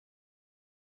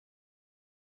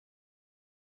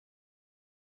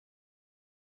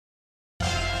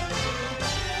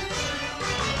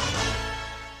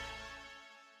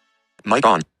Mic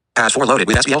on. Pass 4 loaded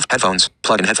with SBL headphones.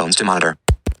 Plug in headphones to monitor.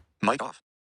 Mic off.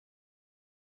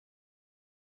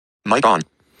 Mic on.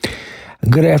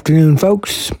 Good afternoon,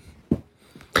 folks.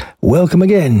 Welcome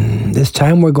again. This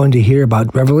time we're going to hear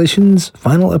about Revelation's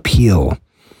final appeal.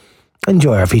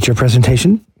 Enjoy our feature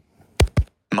presentation.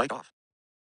 Mic off.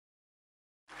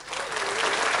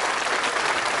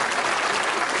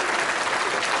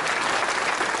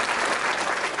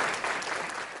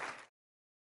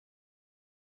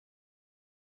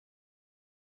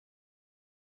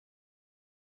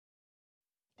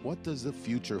 What does the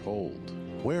future hold?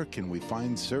 Where can we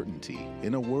find certainty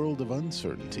in a world of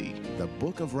uncertainty? The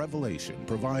Book of Revelation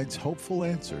provides hopeful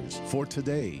answers for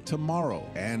today, tomorrow,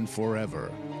 and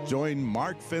forever. Join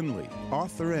Mark Finley,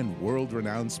 author and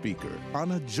world-renowned speaker,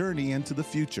 on a journey into the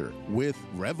future with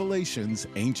Revelation's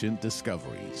Ancient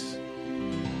Discoveries.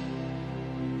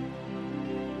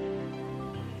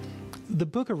 The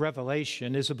book of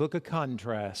Revelation is a book of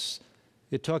contrasts.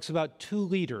 It talks about two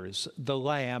leaders, the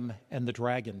Lamb and the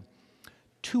dragon.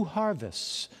 Two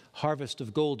harvests, harvest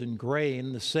of golden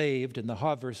grain, the saved, and the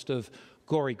harvest of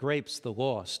gory grapes, the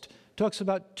lost. It talks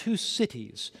about two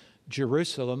cities,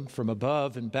 Jerusalem from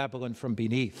above and Babylon from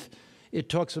beneath. It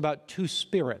talks about two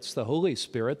spirits, the Holy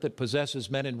Spirit that possesses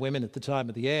men and women at the time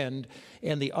of the end,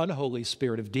 and the unholy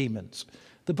spirit of demons.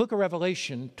 The book of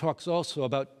Revelation talks also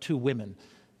about two women,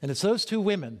 and it's those two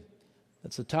women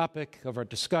that's the topic of our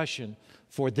discussion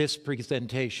for this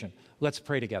presentation. Let's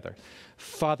pray together.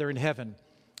 Father in heaven,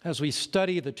 as we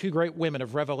study the two great women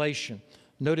of Revelation,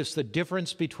 notice the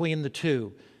difference between the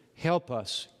two. Help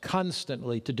us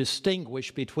constantly to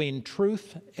distinguish between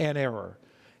truth and error.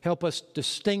 Help us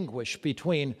distinguish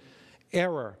between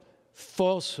error,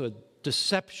 falsehood,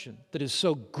 deception that is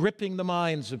so gripping the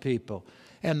minds of people,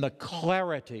 and the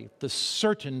clarity, the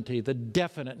certainty, the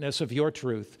definiteness of your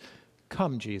truth.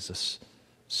 Come, Jesus,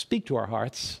 speak to our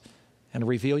hearts and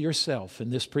reveal yourself in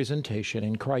this presentation.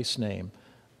 In Christ's name,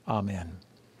 amen.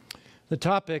 The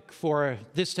topic for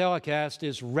this telecast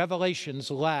is Revelation's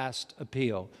last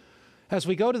appeal. As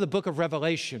we go to the book of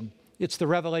Revelation, it's the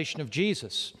revelation of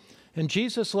Jesus. And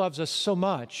Jesus loves us so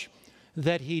much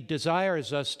that he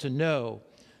desires us to know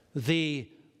the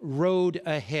road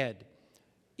ahead.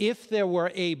 If there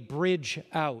were a bridge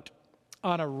out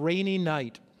on a rainy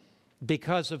night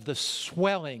because of the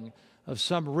swelling of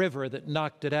some river that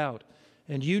knocked it out,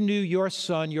 and you knew your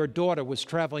son, your daughter was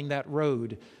traveling that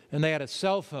road, and they had a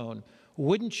cell phone,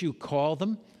 wouldn't you call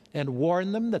them and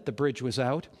warn them that the bridge was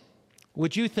out?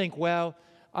 Would you think, well,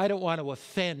 I don't want to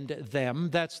offend them.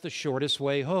 That's the shortest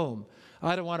way home.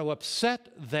 I don't want to upset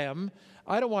them.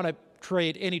 I don't want to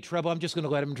trade any trouble. I'm just going to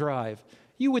let them drive.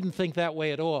 You wouldn't think that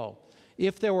way at all.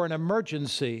 If there were an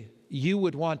emergency, you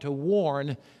would want to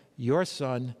warn your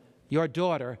son, your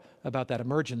daughter, about that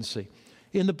emergency.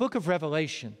 In the book of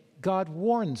Revelation, God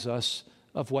warns us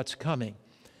of what's coming.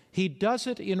 He does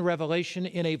it in Revelation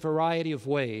in a variety of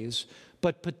ways,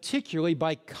 but particularly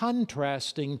by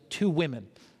contrasting two women.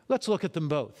 Let's look at them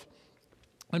both.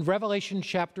 In Revelation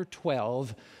chapter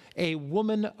 12, a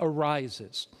woman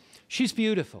arises. She's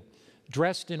beautiful,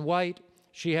 dressed in white.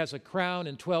 She has a crown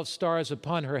and 12 stars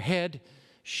upon her head.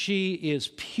 She is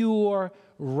pure,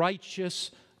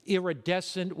 righteous,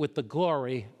 iridescent with the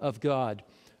glory of God.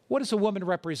 What does a woman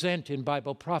represent in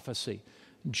Bible prophecy?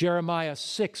 Jeremiah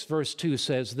 6, verse 2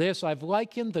 says this, I've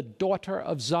likened the daughter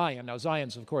of Zion, now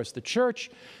Zion's of course the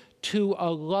church, to a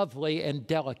lovely and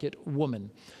delicate woman.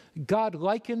 God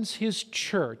likens his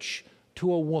church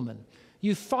to a woman.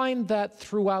 You find that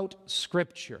throughout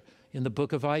Scripture. In the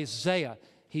book of Isaiah,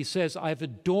 he says, I've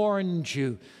adorned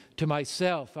you to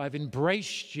myself. I've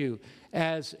embraced you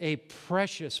as a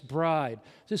precious bride.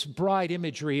 This bride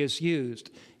imagery is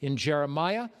used in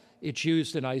Jeremiah. It's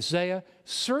used in Isaiah,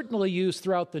 certainly used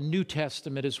throughout the New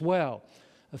Testament as well.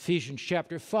 Ephesians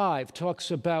chapter 5 talks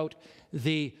about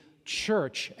the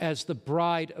church as the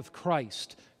bride of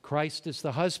Christ. Christ is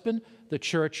the husband, the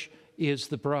church is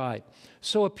the bride.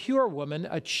 So a pure woman,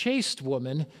 a chaste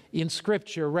woman in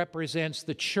Scripture represents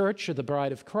the church or the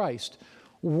bride of Christ.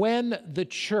 When the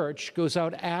church goes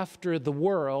out after the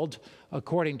world,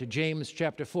 according to James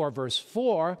chapter 4, verse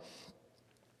 4,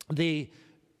 the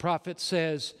prophet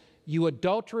says, you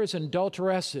adulterers and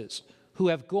adulteresses who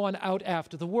have gone out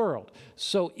after the world.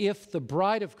 So if the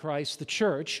bride of Christ, the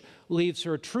church, leaves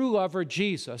her true lover,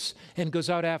 Jesus, and goes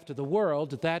out after the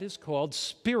world, that is called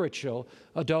spiritual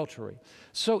adultery.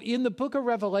 So in the book of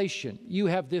Revelation, you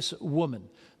have this woman,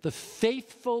 the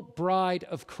faithful bride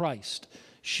of Christ.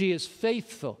 She is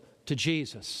faithful to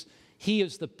Jesus. He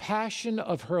is the passion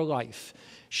of her life.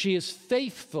 She is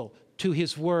faithful to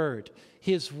his word.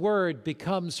 His word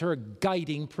becomes her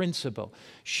guiding principle.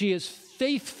 She is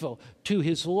faithful to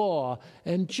His law,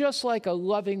 and just like a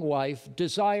loving wife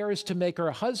desires to make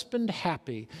her husband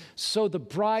happy, so the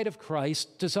bride of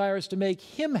Christ desires to make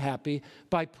him happy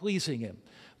by pleasing Him.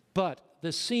 But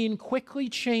the scene quickly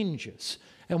changes,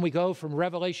 and we go from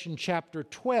Revelation chapter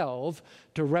 12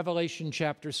 to Revelation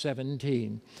chapter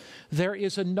 17. There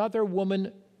is another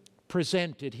woman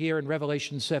presented here in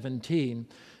Revelation 17,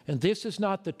 and this is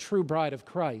not the true bride of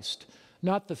Christ,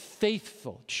 not the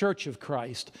faithful church of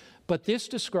Christ, but this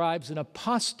describes an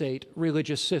apostate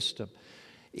religious system.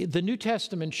 The New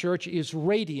Testament church is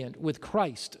radiant with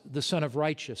Christ, the Son of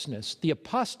Righteousness. The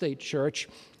apostate church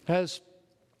has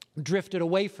drifted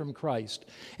away from Christ,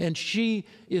 and she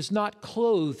is not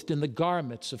clothed in the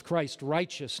garments of Christ's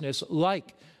righteousness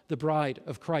like the bride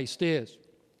of Christ is.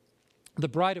 The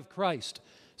bride of Christ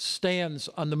stands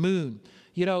on the moon.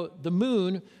 You know, the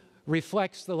moon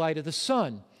reflects the light of the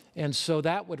sun, and so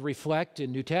that would reflect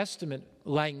in New Testament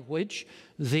language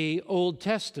the Old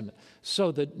Testament.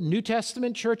 So the New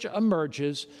Testament church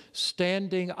emerges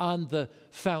standing on the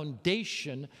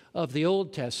foundation of the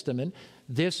Old Testament.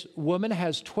 This woman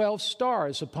has 12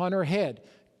 stars upon her head.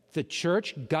 The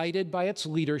church, guided by its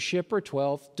leadership, are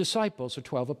 12 disciples or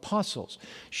 12 apostles.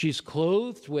 She's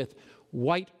clothed with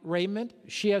white raiment.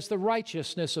 She has the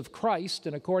righteousness of Christ,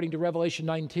 and according to Revelation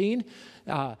 19,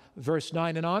 verse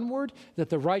 9 and onward, that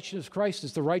the righteousness of Christ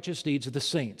is the righteous deeds of the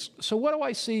saints. So what do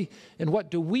I see, and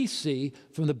what do we see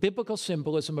from the biblical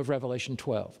symbolism of Revelation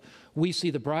 12? We see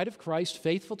the bride of Christ,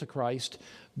 faithful to Christ,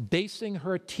 basing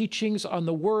her teachings on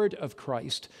the word of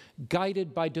Christ,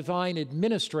 guided by divine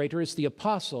administrators, the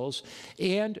apostles,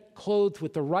 and clothed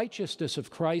with the righteousness of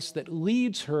Christ that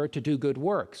leads her to do good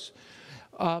works.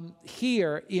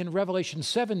 Here in Revelation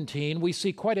 17, we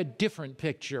see quite a different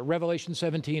picture. Revelation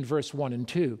 17, verse 1 and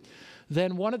 2.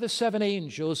 Then one of the seven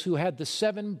angels who had the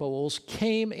seven bowls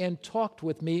came and talked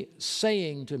with me,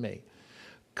 saying to me,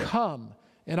 "Come,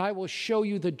 and I will show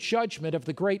you the judgment of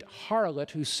the great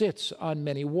harlot who sits on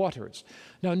many waters."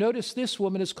 Now notice this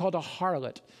woman is called a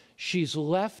harlot. She's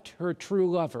left her true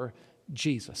lover,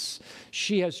 Jesus.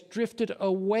 She has drifted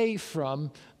away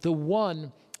from the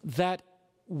one that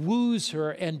woos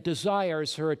her and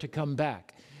desires her to come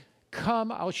back.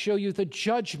 Come, I'll show you the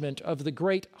judgment of the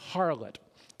great harlot,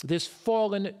 this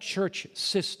fallen church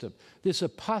system, this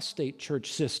apostate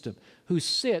church system, who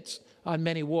sits on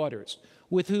many waters,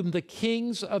 with whom the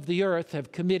kings of the earth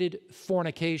have committed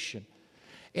fornication.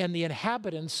 And the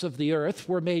inhabitants of the earth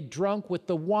were made drunk with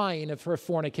the wine of her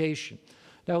fornication.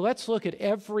 Now let's look at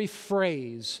every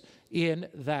phrase in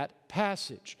that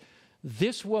passage.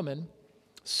 This woman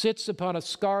sits upon a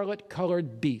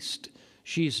scarlet-colored beast.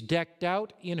 She's decked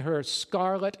out in her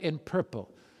scarlet and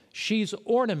purple. She's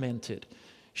ornamented.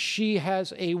 She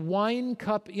has a wine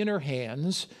cup in her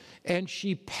hands, and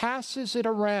she passes it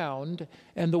around,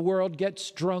 and the world gets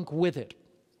drunk with it.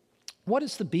 What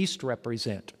does the beast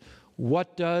represent?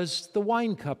 What does the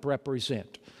wine cup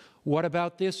represent? What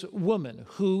about this woman?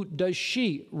 Who does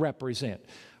she represent?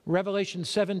 Revelation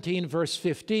 17, verse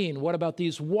 15, what about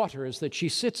these waters that she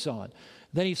sits on?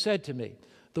 Then he said to me,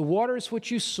 "The waters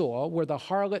which you saw where the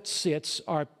harlot sits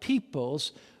are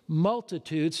peoples,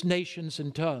 multitudes, nations,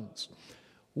 and tongues."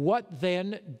 What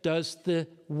then does the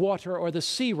water or the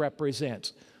sea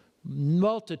represent?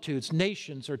 Multitudes,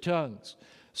 nations, or tongues.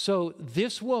 So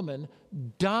this woman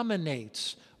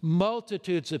dominates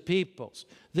multitudes of peoples.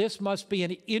 This must be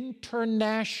an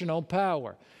international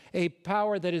power, a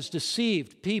power that has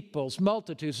deceived peoples,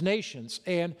 multitudes, nations,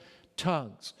 and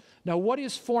tongues. Now, what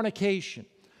is fornication?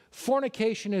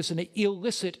 Fornication is an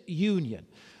illicit union.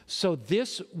 So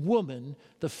this woman,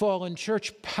 the fallen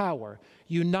church power,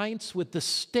 unites with the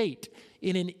state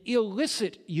in an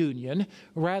illicit union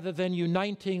rather than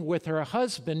uniting with her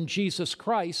husband, Jesus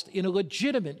Christ, in a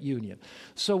legitimate union.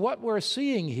 So what we're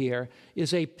seeing here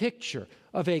is a picture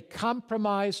of a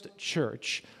compromised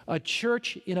church, a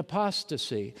church in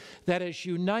apostasy that is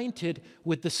united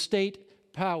with the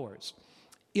state powers.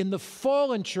 In the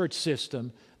fallen church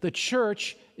system, the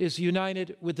church is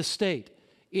united with the state.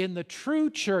 In the true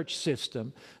church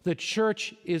system, the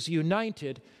church is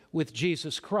united with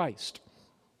Jesus Christ.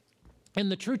 In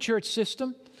the true church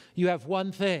system, you have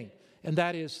one thing, and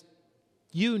that is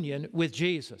union with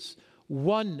Jesus,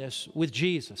 oneness with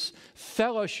Jesus,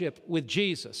 fellowship with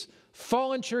Jesus.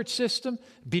 Fallen church system,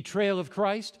 betrayal of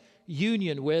Christ,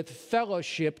 union with,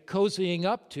 fellowship, cozying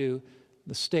up to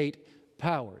the state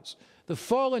powers. The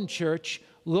fallen church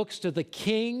looks to the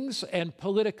kings and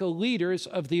political leaders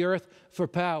of the earth for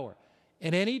power.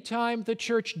 And any time the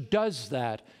church does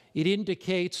that, it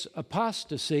indicates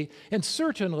apostasy and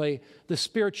certainly the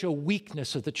spiritual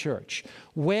weakness of the church.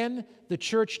 When the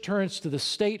church turns to the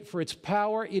state for its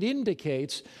power, it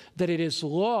indicates that it has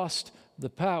lost the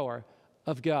power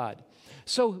of God.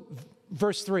 So,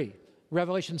 verse 3,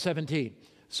 Revelation 17.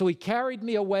 So he carried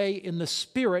me away in the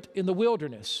spirit in the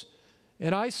wilderness,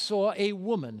 and I saw a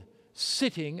woman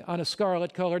sitting on a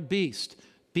scarlet-colored beast,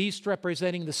 beast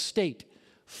representing the state,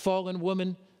 fallen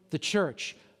woman, the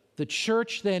church. The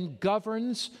church then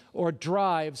governs or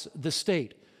drives the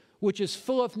state, which is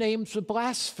full of names of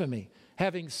blasphemy,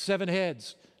 having 7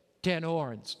 heads, 10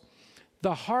 horns.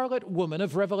 The harlot woman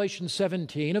of Revelation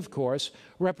 17, of course,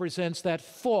 represents that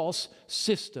false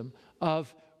system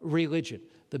of religion.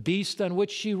 The beast on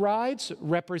which she rides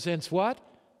represents what?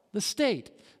 The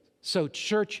state. So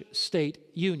church-state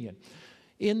union.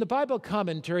 In the Bible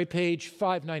commentary, page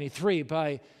 593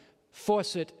 by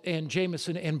Fawcett and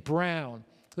Jameson and Brown,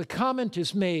 the comment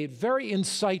is made very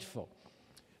insightful.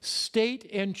 State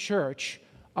and church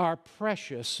are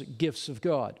precious gifts of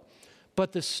God,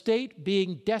 but the state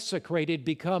being desecrated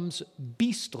becomes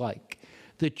beast-like.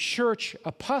 The church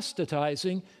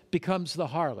apostatizing becomes the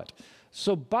harlot.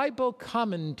 So Bible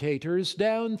commentators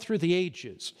down through the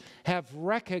ages have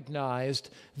recognized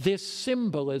this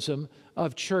symbolism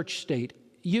of church-state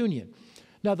union.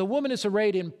 Now, the woman is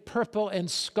arrayed in purple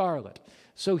and scarlet.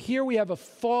 So here we have a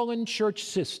fallen church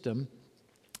system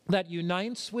that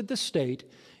unites with the state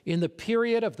in the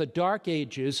period of the Dark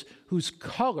Ages, whose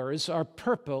colors are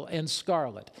purple and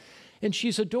scarlet. And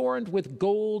she's adorned with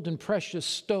gold and precious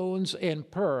stones and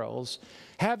pearls,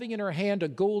 having in her hand a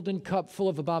golden cup full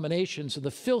of abominations and the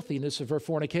filthiness of her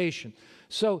fornication.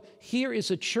 So here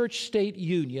is a church-state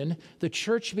union. The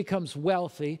church becomes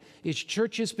wealthy. Its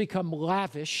churches become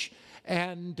lavish,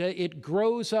 and it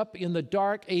grows up in the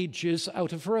Dark Ages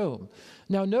out of Rome.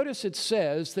 Now notice it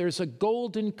says there's a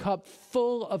golden cup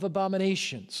full of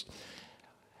abominations.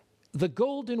 The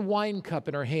golden wine cup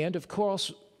in her hand, of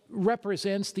course,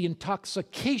 represents the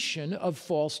intoxication of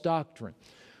false doctrine.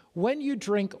 When you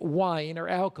drink wine or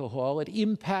alcohol, it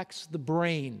impacts the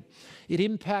brain. It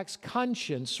impacts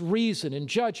conscience, reason, and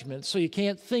judgment, so you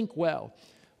can't think well.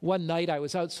 One night I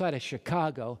was outside of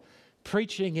Chicago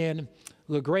preaching in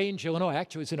LaGrange, Illinois.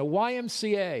 Actually, it was in a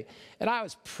YMCA, and I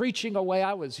was preaching away.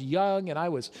 I was young, and I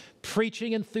was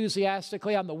preaching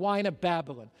enthusiastically on the wine of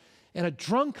Babylon. And a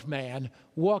drunk man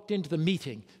walked into the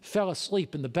meeting, fell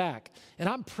asleep in the back. And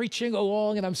I'm preaching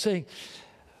along, and I'm saying,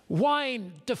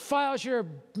 wine defiles your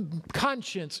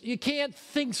conscience. You can't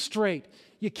think straight.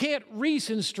 You can't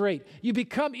reason straight. You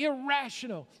become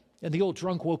irrational. And the old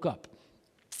drunk woke up.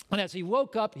 And as he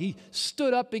woke up, he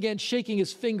stood up again, shaking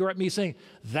his finger at me, saying,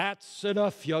 "That's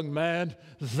enough, young man.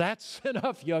 That's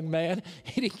enough, young man."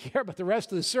 He didn't care about the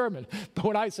rest of the sermon. But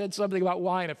when I said something about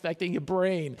wine affecting your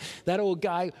brain, that old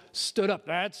guy stood up.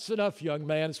 "That's enough, young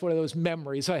man." It's one of those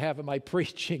memories I have of my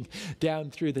preaching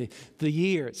down through the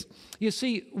years. You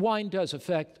see, wine does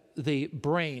affect the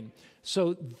brain.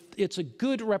 So it's a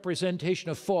good representation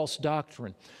of false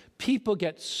doctrine. People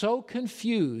get so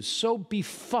confused, so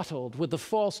befuddled with the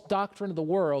false doctrine of the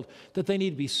world that they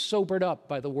need to be sobered up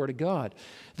by the Word of God.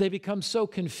 They become so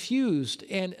confused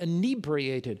and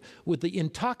inebriated with the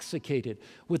intoxicated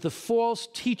with the false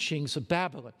teachings of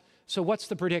Babylon. So what's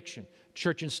the prediction?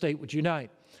 Church and state would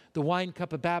unite. The wine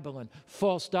cup of Babylon,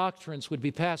 false doctrines would be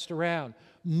passed around.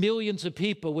 Millions of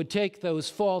people would take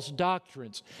those false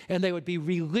doctrines and they would be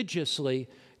religiously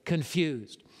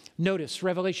confused. Notice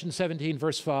Revelation 17,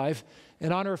 verse 5,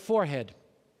 and on her forehead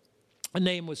a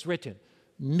name was written,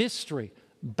 Mystery,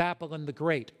 Babylon the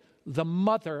Great, the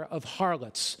mother of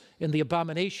harlots and the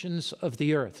abominations of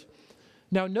the earth.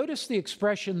 Now notice the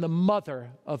expression, the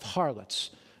mother of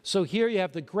harlots. So here you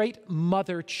have the great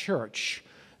mother church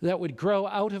that would grow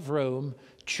out of Rome.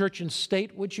 Church and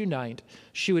state would unite.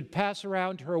 She would pass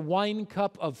around her wine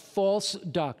cup of false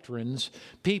doctrines.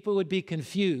 People would be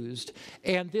confused.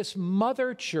 And this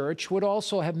mother church would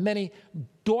also have many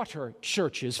daughter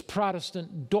churches,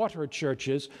 Protestant daughter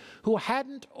churches, who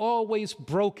hadn't always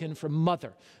broken from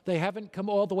mother. They haven't come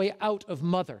all the way out of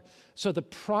mother. So the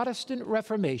Protestant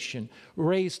Reformation,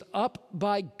 raised up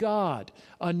by God,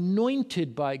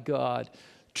 anointed by God,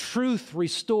 truth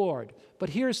restored. But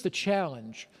here's the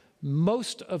challenge.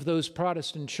 Most of those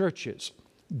Protestant churches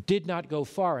did not go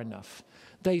far enough.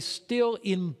 They still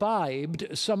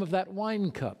imbibed some of that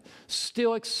wine cup,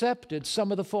 still accepted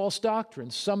some of the false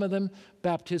doctrines, some of them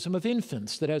baptism of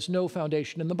infants that has no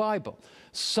foundation in the Bible.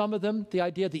 Some of them, the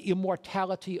idea of the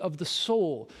immortality of the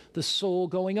soul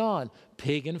going on,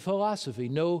 pagan philosophy,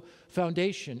 no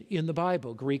foundation in the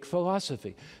Bible, Greek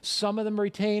philosophy. Some of them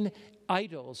retain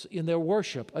idols in their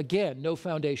worship. Again, no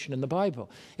foundation in the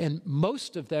Bible. And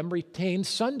most of them retain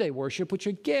Sunday worship, which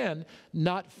again,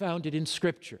 not founded in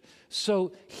Scripture.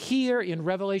 So here in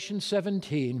Revelation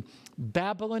 17,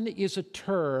 Babylon is a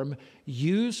term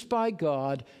used by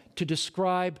God to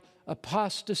describe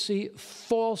apostasy,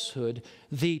 falsehood,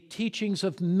 the teachings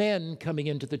of men coming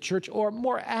into the church, or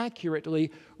more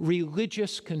accurately,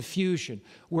 religious confusion,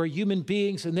 where human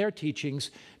beings and their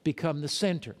teachings become the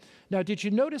center. Now, did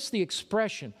you notice the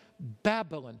expression,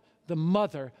 Babylon, the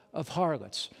mother of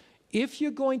harlots? If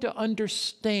you're going to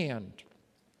understand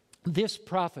this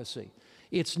prophecy,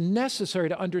 it's necessary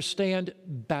to understand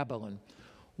Babylon.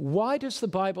 Why does the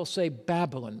Bible say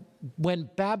Babylon when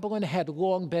Babylon had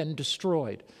long been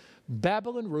destroyed?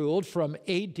 Babylon ruled from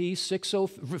BC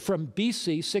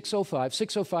 605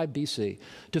 BC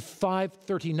to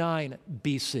 539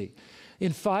 BC.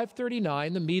 In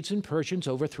 539, the Medes and Persians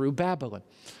overthrew Babylon.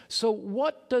 So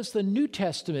what does the New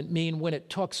Testament mean when it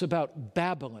talks about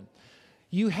Babylon?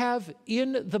 You have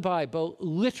in the Bible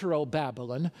literal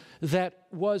Babylon that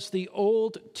was the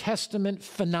Old Testament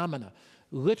phenomena.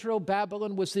 Literal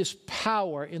Babylon was this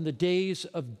power in the days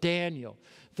of Daniel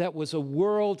that was a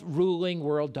world-ruling,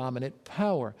 world-dominant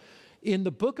power. In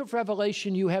the book of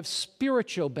Revelation, you have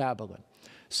spiritual Babylon.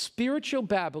 Spiritual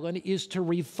Babylon is to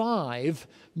revive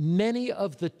many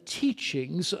of the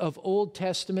teachings of Old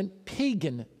Testament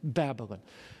pagan Babylon.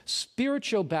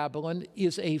 Spiritual Babylon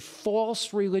is a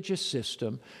false religious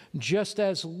system, just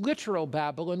as literal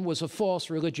Babylon was a false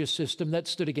religious system that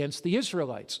stood against the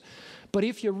Israelites. But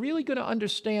if you're really going to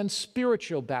understand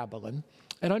spiritual Babylon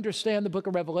and understand the book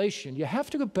of Revelation, you have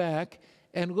to go back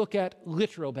and look at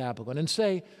literal Babylon and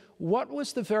say, what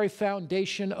was the very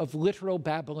foundation of literal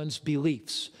Babylon's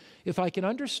beliefs? If I can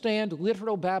understand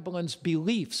literal Babylon's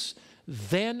beliefs,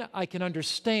 then I can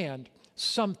understand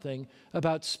something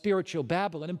about spiritual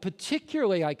Babylon, and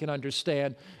particularly I can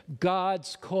understand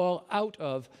God's call out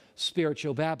of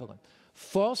spiritual Babylon.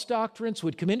 False doctrines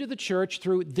would come into the church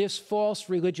through this false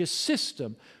religious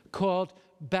system called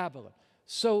Babylon.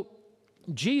 So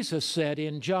Jesus said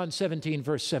in John 17,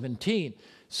 verse 17,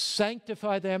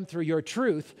 sanctify them through your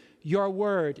truth, your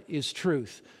word is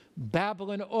truth.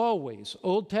 Babylon always,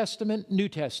 Old Testament, New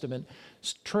Testament,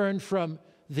 turned from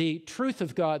the truth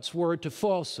of God's word to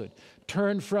falsehood,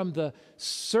 turned from the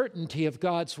certainty of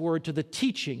God's word to the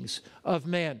teachings of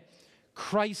men.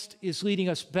 Christ is leading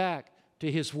us back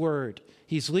to his word.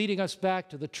 He's leading us back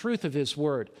to the truth of his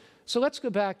word. So let's go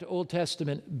back to Old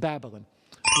Testament Babylon.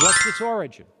 What's its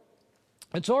origin?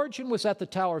 Its origin was at the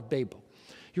Tower of Babel.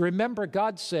 You remember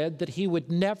God said that he would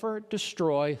never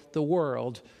destroy the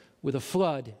world with a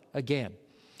flood again.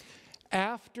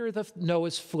 After the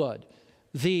Noah's flood,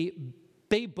 the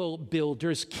Babel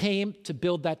builders came to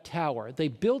build that tower. They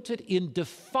built it in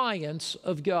defiance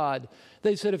of God.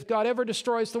 They said, if God ever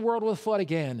destroys the world with a flood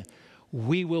again,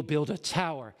 we will build a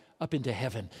tower up into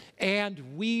heaven,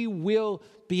 and we will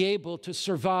be able to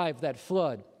survive that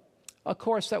flood. Of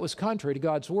course, that was contrary to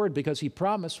God's word, because he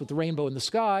promised with the rainbow in the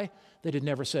sky that he'd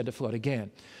never send a flood again.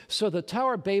 So the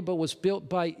Tower of Babel was built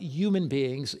by human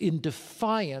beings in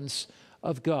defiance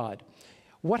of God.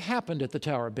 What happened at the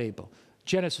Tower of Babel?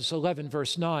 Genesis 11,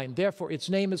 verse 9, therefore its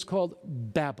name is called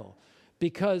Babel,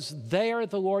 because there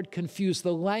the Lord confused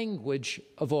the language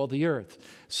of all the earth.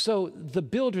 So the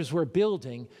builders were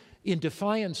building in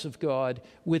defiance of God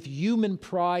with human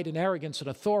pride and arrogance and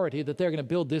authority that they're going to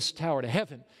build this tower to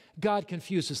heaven. God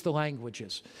confuses the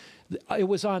languages. It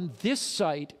was on this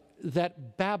site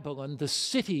that Babylon, the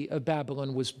city of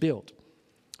Babylon, was built.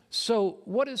 So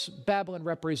what does Babylon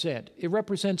represent? It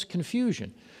represents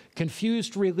confusion,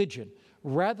 confused religion.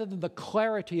 Rather than the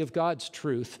clarity of God's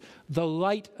truth, the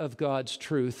light of God's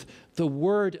truth, the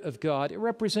word of God, it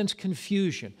represents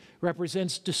confusion,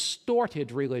 represents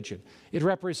distorted religion. It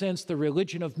represents the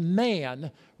religion of man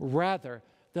rather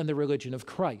than the religion of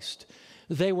Christ.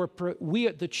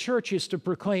 The church is to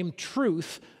proclaim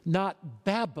truth, not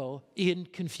babble in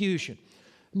confusion.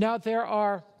 Now, there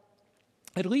are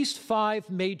at least 5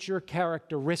 major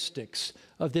characteristics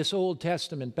of this Old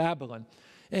Testament Babylon.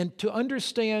 And to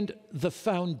understand the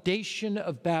foundation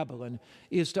of Babylon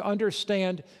is to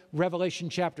understand Revelation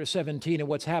chapter 17 and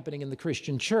what's happening in the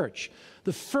Christian church.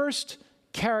 The first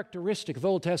characteristic of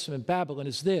Old Testament Babylon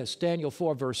is this, Daniel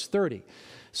 4, verse 30.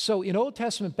 So in Old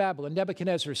Testament Babylon,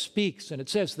 Nebuchadnezzar speaks, and it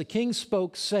says, the king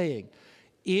spoke, saying,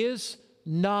 is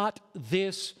not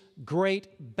this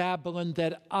great Babylon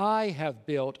that I have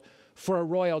built for a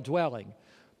royal dwelling,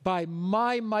 by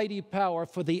my mighty power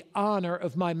for the honor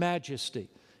of my majesty?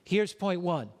 Here's point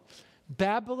 1.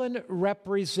 Babylon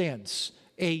represents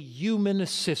a human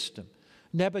system.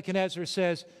 Nebuchadnezzar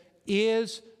says,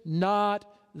 is not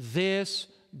this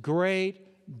great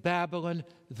Babylon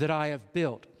that I have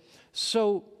built.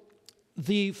 So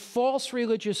the false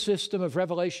religious system of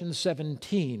Revelation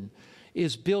 17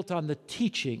 is built on the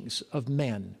teachings of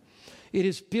men. It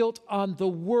is built on the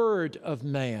word of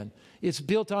man. It's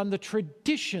built on the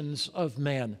traditions of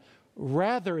men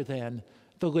rather than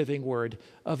the living word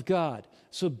of God.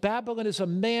 So Babylon is a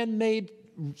man-made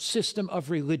system of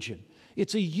religion.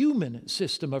 It's a human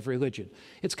system of religion.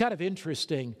 It's kind of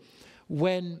interesting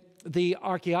when the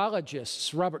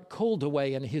archaeologists, Robert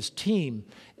Coldaway and his team,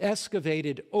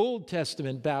 excavated Old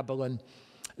Testament Babylon.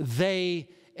 They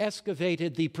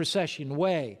excavated the Procession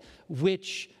Way,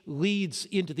 which leads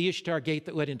into the Ishtar Gate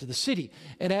that led into the city.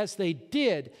 And as they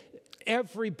did,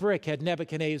 every brick had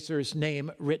Nebuchadnezzar's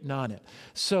name written on it.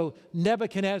 So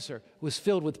Nebuchadnezzar was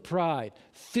filled with pride,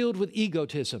 filled with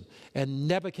egotism, and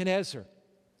Nebuchadnezzar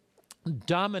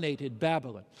dominated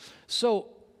Babylon. So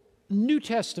New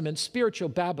Testament spiritual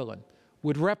Babylon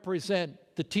would represent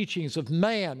the teachings of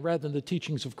man rather than the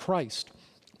teachings of Christ.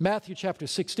 Matthew chapter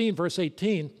 16, verse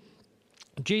 18,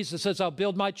 Jesus says, I'll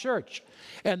build my church,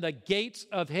 and the gates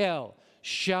of hell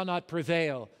shall not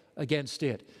prevail against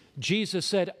it. Jesus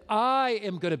said, I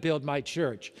am going to build my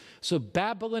church. So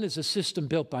Babylon is a system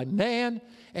built by man,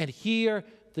 and here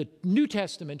the New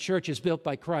Testament church is built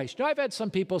by Christ. Now, I've had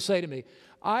some people say to me,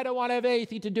 I don't want to have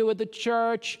anything to do with the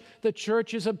church. The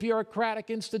church is a bureaucratic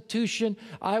institution.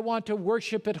 I want to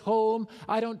worship at home.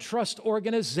 I don't trust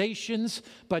organizations.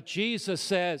 But Jesus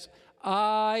says,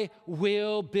 I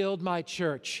will build my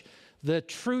church. The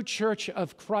true church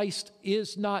of Christ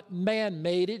is not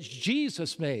man-made, it's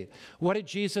Jesus-made. What did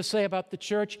Jesus say about the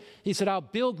church? He said, I'll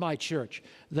build my church.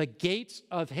 The gates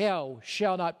of hell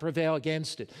shall not prevail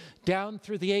against it. Down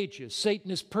through the ages, Satan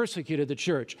has persecuted the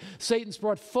church. Satan's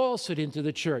brought falsehood into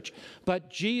the church. But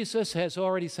Jesus has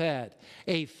already had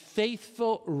a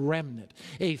faithful remnant,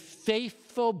 a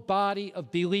faithful body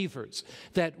of believers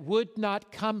that would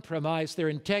not compromise their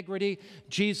integrity.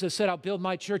 Jesus said, I'll build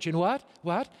my church. And what?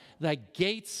 The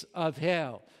gates of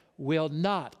hell will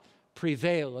not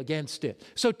prevail against it.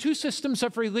 So two systems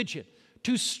of religion,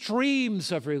 two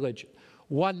streams of religion,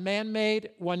 one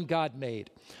man-made, one God-made.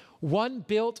 One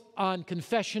built on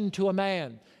confession to a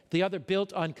man, the other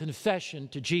built on confession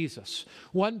to Jesus.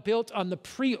 One built on the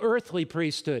pre-earthly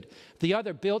priesthood, the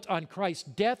other built on Christ's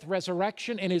death,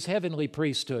 resurrection, and his heavenly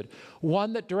priesthood.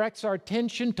 One that directs our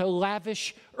attention to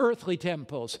lavish earthly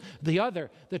temples, the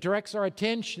other that directs our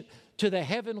attention to the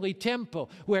heavenly temple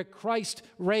where Christ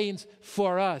reigns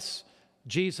for us.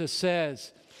 Jesus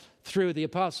says through the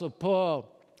Apostle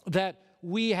Paul that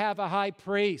we have a high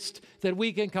priest that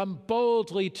we can come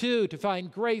boldly to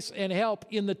find grace and help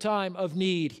in the time of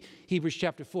need. Hebrews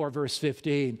chapter 4, verse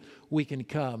 15. We can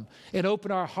come and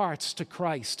open our hearts to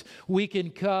Christ. We can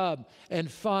come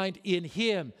and find in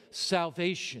him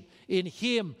salvation, in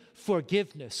him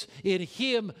forgiveness, in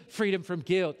him freedom from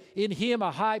guilt, in him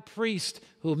a high priest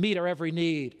who will meet our every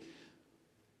need.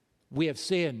 We have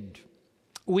sinned.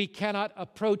 We cannot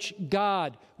approach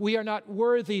God. We are not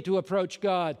worthy to approach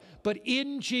God. But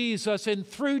in Jesus and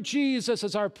through Jesus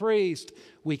as our priest,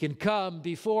 we can come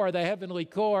before the heavenly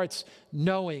courts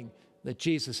knowing that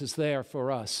Jesus is there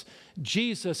for us.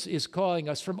 Jesus is calling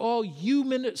us from all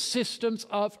human systems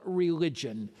of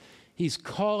religion. He's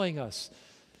calling us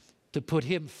to put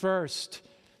him first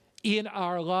in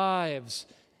our lives.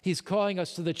 He's calling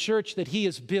us to the church that he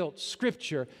has built.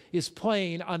 Scripture is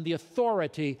plain on the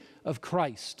authority of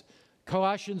Christ.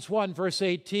 Colossians 1, verse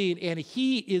 18, and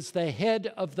he is the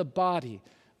head of the body,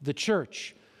 the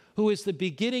church, who is the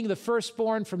beginning, the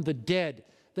firstborn from the dead,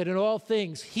 that in all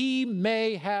things he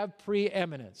may have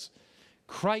preeminence.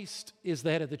 Christ is the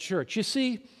head of the church. You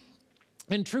see,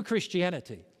 in true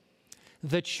Christianity,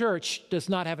 the church does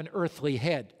not have an earthly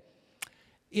head.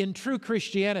 In true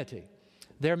Christianity,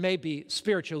 there may be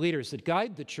spiritual leaders that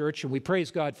guide the church, and we praise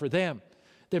God for them.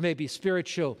 There may be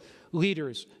spiritual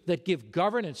leaders that give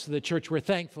governance to the church. We're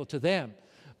thankful to them.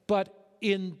 But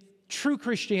in true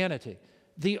Christianity,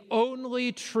 the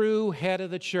only true head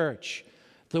of the church,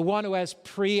 the one who has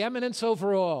preeminence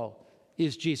over all,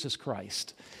 is Jesus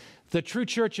Christ. The true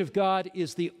church of God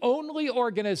is the only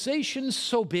organization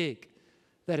so big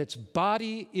that its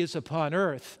body is upon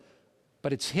earth,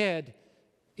 but its head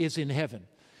is in heaven.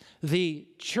 The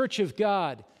church of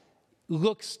God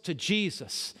looks to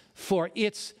Jesus for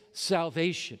its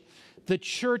salvation. The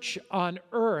church on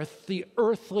earth, the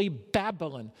earthly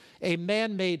Babylon, a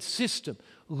man-made system,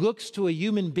 looks to a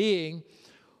human being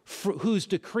whose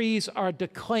decrees are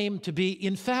declaimed to be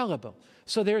infallible.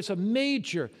 So there's a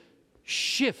major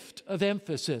shift of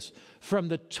emphasis from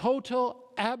the total,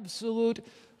 absolute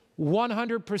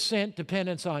 100%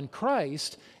 dependence on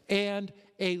Christ and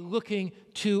a looking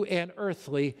to an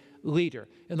earthly leader.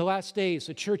 In the last days,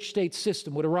 a church-state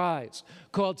system would arise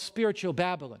called spiritual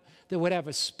Babylon that would have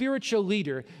a spiritual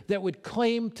leader that would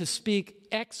claim to speak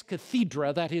ex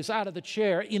cathedra, that is, out of the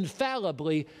chair,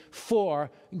 infallibly for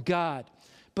God.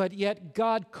 But yet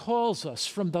God calls us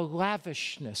from the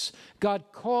lavishness. God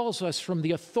calls us from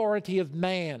the authority of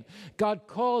man. God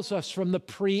calls us from the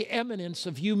preeminence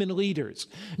of human leaders.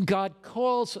 God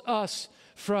calls us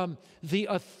from the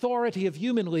authority of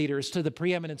human leaders to the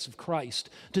preeminence of Christ,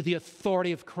 to the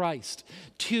authority of Christ,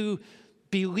 to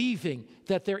believing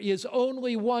that there is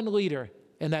only one leader,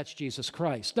 and that's Jesus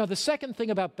Christ. Now, the second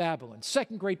thing about Babylon,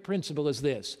 second great principle is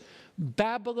this.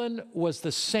 Babylon was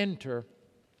the center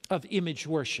of image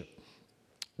worship.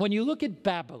 When you look at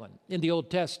Babylon in the Old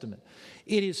Testament,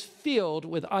 it is filled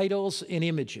with idols and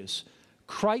images.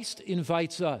 Christ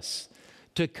invites us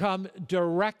to come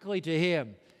directly to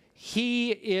him.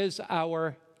 He is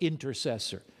our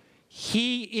intercessor.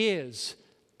 He is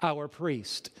our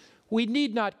priest. We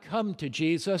need not come to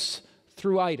Jesus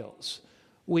through idols.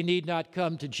 We need not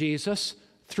come to Jesus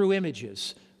through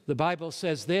images. The Bible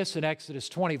says this in Exodus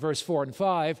 20, verse 4 and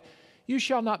 5, "You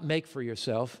shall not make for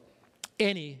yourself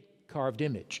any carved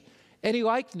image, any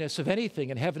likeness of anything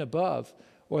in heaven above,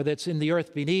 or that's in the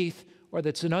earth beneath, or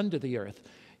that's in under the earth.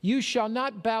 You shall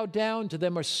not bow down to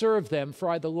them or serve them, for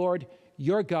I, the Lord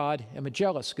your God, am a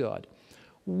jealous God."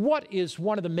 What is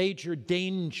one of the major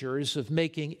dangers of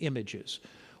making images?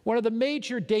 One of the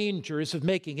major dangers of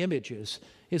making images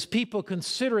is people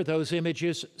consider those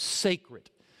images sacred.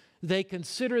 They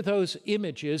consider those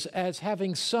images as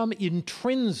having some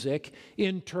intrinsic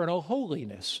internal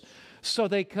holiness. So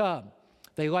they come,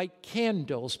 they light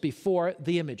candles before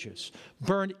the images,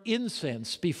 burn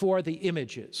incense before the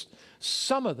images.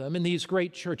 Some of them in these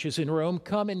great churches in Rome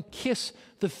come and kiss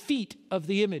the feet of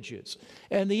the images.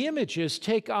 And the images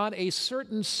take on a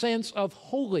certain sense of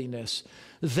holiness.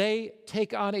 They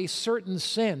take on a certain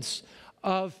sense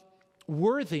of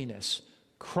worthiness.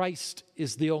 Christ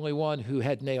is the only one who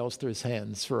had nails through his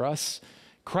hands for us.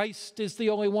 Christ is the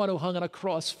only one who hung on a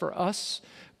cross for us.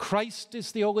 Christ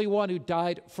is the only one who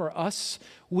died for us.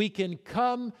 We can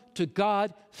come to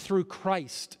God through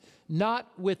Christ,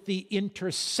 not with the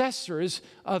intercessors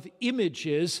of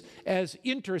images as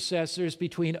intercessors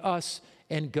between us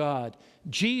and God.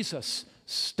 Jesus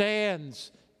stands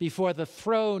before the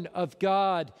throne of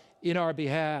God in our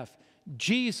behalf.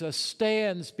 Jesus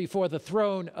stands before the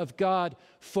throne of God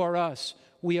for us.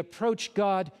 We approach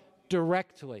God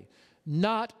directly,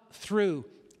 not through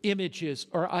images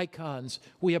or icons.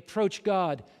 We approach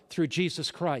God through Jesus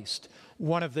Christ.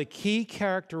 One of the key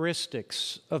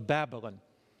characteristics of Babylon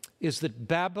is that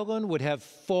Babylon would have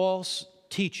false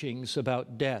teachings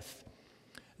about death.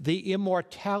 The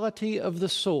immortality of the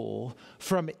soul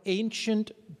from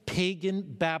ancient pagan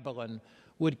Babylon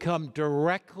would come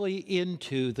directly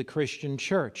into the Christian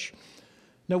church.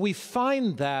 Now, we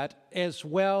find that as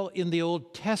well in the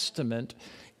Old Testament,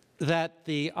 that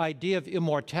the idea of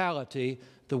immortality,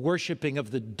 the worshiping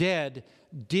of the dead,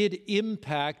 did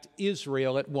impact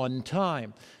Israel at one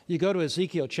time. You go to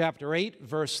Ezekiel chapter 8,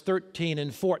 verse 13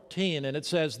 and 14, and it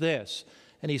says this,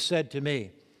 "And he said to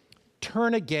me,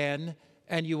 turn again,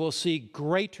 and you will see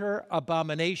greater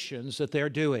abominations that they're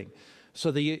doing."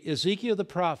 So the Ezekiel the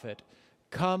prophet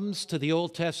comes to the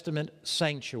Old Testament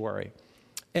sanctuary,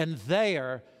 and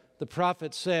there the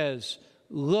prophet says,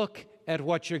 look at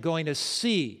what you're going to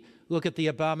see. Look at the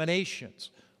abominations.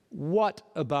 What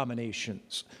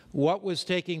abominations? What was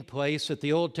taking place at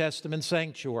the Old Testament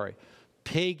sanctuary?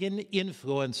 Pagan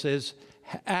influences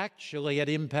actually had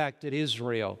impacted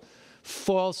Israel.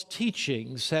 False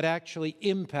teachings had actually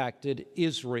impacted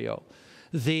Israel.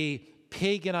 The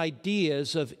pagan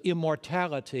ideas of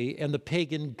immortality and the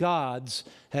pagan gods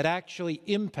had actually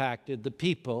impacted the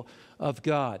people of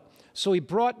God. So he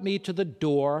brought me to the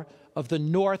door of the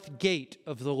north gate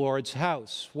of the Lord's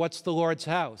house. What's the Lord's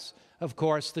house? Of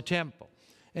course, the temple.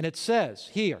 And it says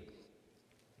here,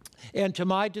 "And to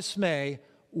my dismay,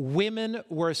 women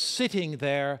were sitting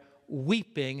there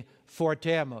weeping for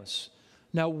Tammuz."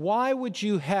 Now, why would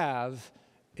you have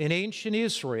in ancient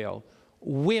Israel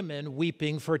women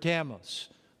weeping for Tammuz?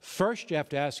 First, you have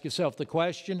to ask yourself the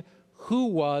question, who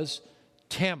was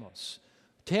Tammuz?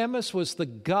 Tammuz was the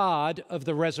god of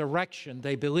the resurrection,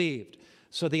 they believed.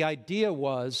 So the idea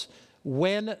was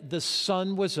when the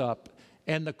sun was up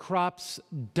and the crops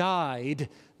died,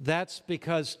 that's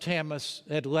because Tammuz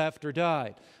had left or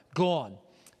died, gone.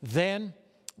 Then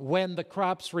when the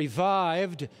crops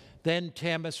revived, then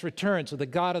Tammuz returned. So the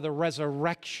god of the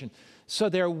resurrection. So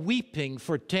they're weeping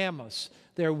for Tammuz.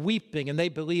 they're weeping, and they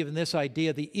believe in this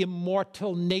idea, the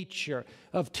immortal nature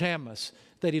of Tammuz,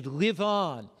 that he'd live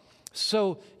on.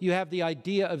 So you have the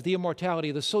idea of the immortality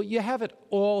of the soul. You have it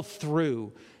all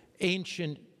through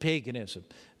ancient paganism.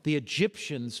 The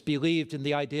Egyptians believed in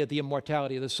the idea of the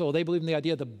immortality of the soul. They believed in the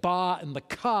idea of the Ba and the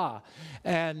Ka.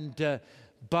 And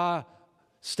Ba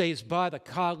stays by, the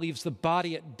Ka leaves the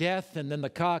body at death, and then the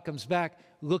Ka comes back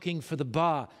looking for the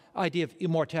Ba, idea of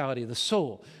immortality of the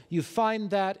soul. You find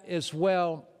that as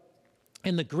well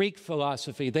in the Greek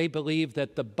philosophy. They believed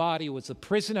that the body was the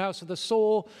prison house of the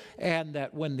soul, and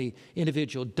that when the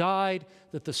individual died,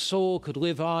 that the soul could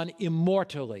live on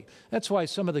immortally. That's why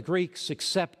some of the Greeks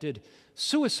accepted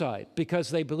suicide, because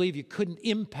they believed you couldn't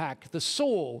impact the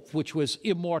soul, which was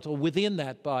immortal within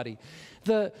that body.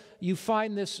 You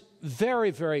find this very,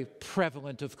 very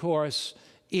prevalent, of course,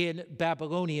 in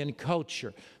Babylonian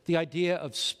culture. The idea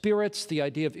of spirits, the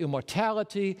idea of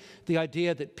immortality, the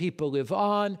idea that people live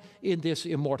on in this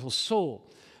immortal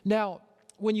soul. Now,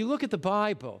 when you look at the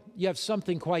Bible, you have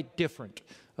something quite different.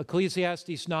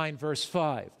 Ecclesiastes 9, verse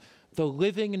 5. The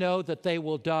living know that they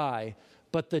will die,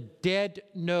 but the dead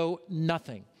know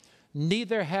nothing.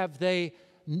 Neither have they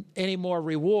any more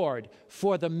reward,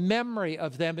 for the memory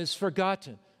of them is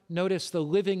forgotten. Notice the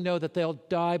living know that they'll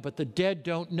die, but the dead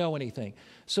don't know anything.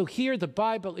 So here the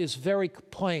Bible is very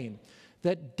plain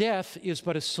that death is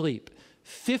but a sleep.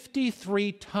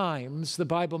 53 times the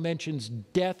Bible mentions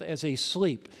death as a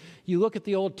sleep. You look at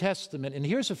the Old Testament, and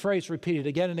here's a phrase repeated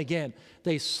again and again.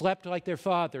 They slept like their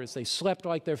fathers. They slept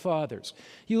like their fathers.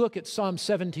 You look at Psalm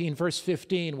 17, verse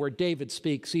 15, where David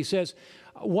speaks. He says,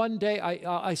 one day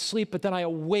I sleep, but then I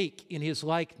awake in his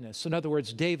likeness. In other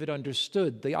words, David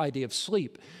understood the idea of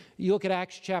sleep. You look at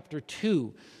Acts chapter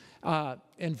 2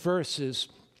 and verses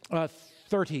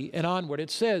 30 and onward.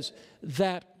 It says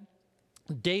that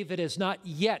David has not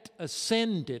yet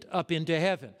ascended up into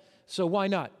heaven. So why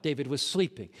not? David was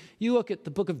sleeping. You look at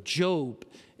the book of Job,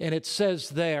 and it says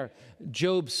there,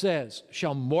 Job says,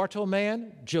 shall mortal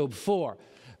man, Job 4,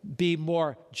 be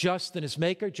more just than his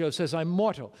maker? Job says, I'm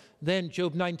mortal. Then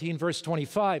Job 19, verse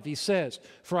 25, he says,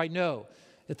 for I know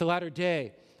at the latter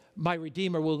day my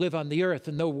Redeemer will live on the earth,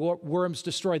 and though worms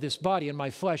destroy this body, in my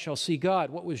flesh I'll see God.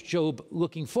 What was Job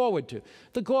looking forward to?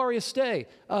 The glorious day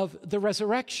of the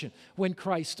resurrection, when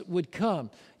Christ would come.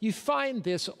 You find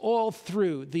this all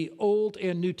through the Old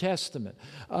and New Testament.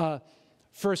 1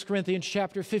 Corinthians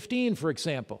chapter 15, for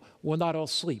example, we'll not all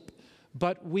sleep,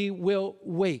 but we will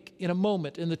wake in a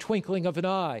moment, in the twinkling of an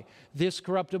eye. This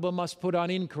corruptible must put on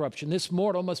incorruption. This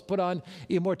mortal must put on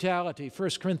immortality. 1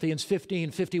 Corinthians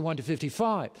 15, 51 to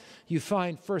 55. You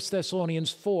find 1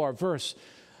 Thessalonians 4, verse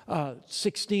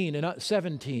 16 and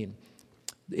 17.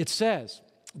 It says,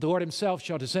 the Lord himself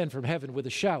shall descend from heaven with a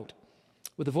shout,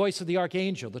 with the voice of the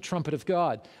archangel, the trumpet of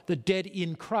God. The dead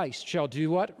in Christ shall do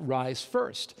what? Rise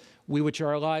first. We which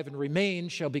are alive and remain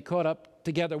shall be caught up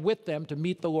together with them to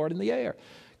meet the Lord in the air.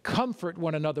 Comfort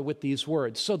one another with these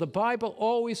words. So the Bible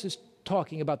always is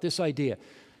talking about this idea.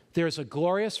 There's a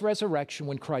glorious resurrection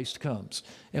when Christ comes.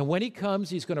 And when he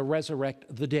comes, he's going to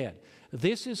resurrect the dead.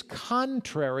 This is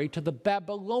contrary to the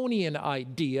Babylonian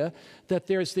idea that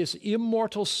there's this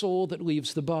immortal soul that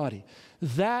leaves the body.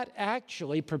 That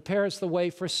actually prepares the way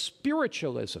for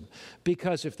spiritualism,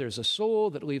 because if there's a soul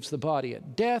that leaves the body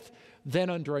at death, then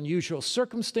under unusual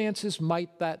circumstances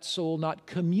might that soul not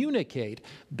communicate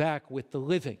back with the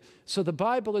living. So the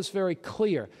Bible is very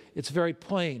clear. It's very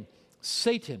plain.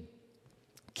 Satan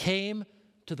came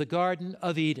to the Garden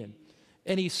of Eden,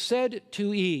 and he said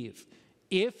to Eve,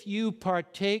 if you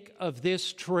partake of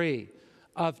this tree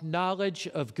of knowledge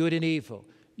of good and evil,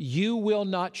 you will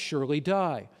not surely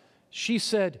die. She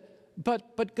said,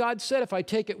 but God said if I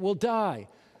take it, we'll die.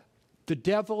 The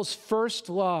devil's first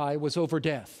lie was over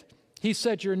death. He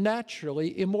said, you're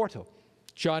naturally immortal.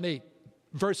 John 8,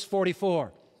 verse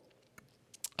 44.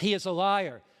 He is a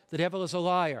liar. The devil is a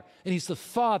liar, and he's the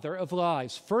father of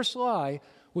lies. First lie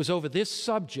was over this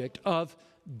subject of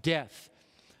death.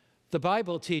 The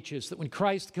Bible teaches that when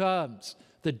Christ comes,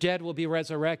 the dead will be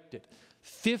resurrected.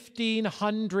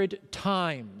 1,500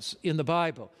 times in the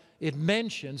Bible, it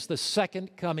mentions the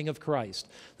second coming of Christ.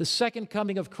 The second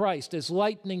coming of Christ, as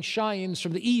lightning shines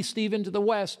from the east even to the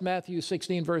west, Matthew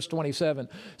 16, verse 27,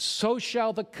 so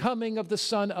shall the coming of the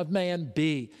Son of Man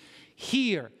be.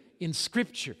 Here in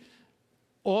Scripture,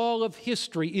 all of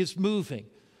history is moving.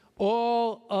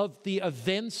 All of the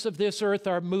events of this earth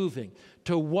are moving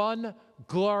to one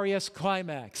glorious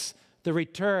climax, the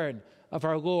return of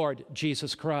our Lord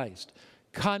Jesus Christ.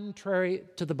 Contrary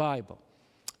to the Bible,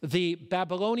 the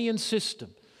Babylonian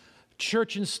system,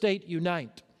 church and state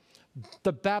unite,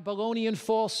 The Babylonian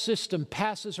false system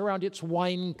passes around its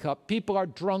wine cup. People are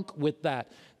drunk with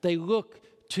that. They look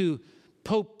to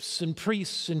popes and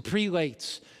priests and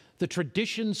prelates. The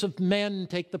traditions of men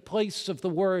take the place of the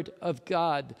Word of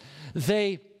God.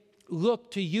 They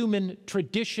look to human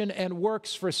tradition and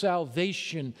works for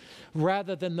salvation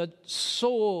rather than the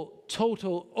sole,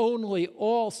 total, only,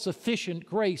 all-sufficient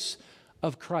grace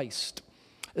of Christ.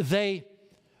 They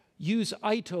use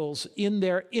idols in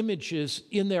their images,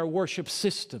 in their worship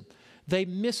system. They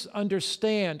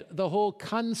misunderstand the whole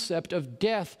concept of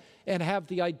death and have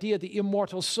the idea of the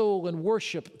immortal soul and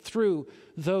worship through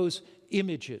those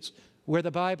images, where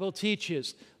the Bible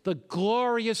teaches the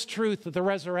glorious truth of the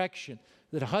resurrection,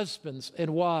 that husbands and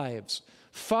wives,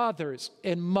 fathers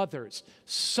and mothers,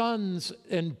 sons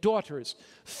and daughters,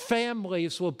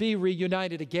 families will be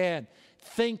reunited again.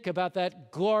 Think about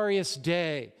that glorious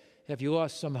day. Have you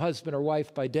lost some husband or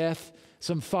wife by death,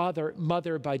 some father,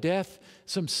 mother by death,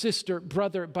 some sister,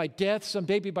 brother by death, some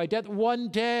baby by death? One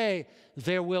day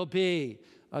there will be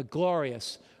a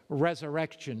glorious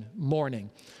resurrection morning.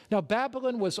 Now,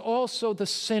 Babylon was also the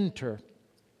center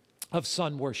of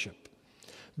sun worship.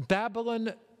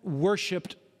 Babylon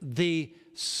worshipped the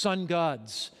sun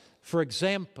gods. For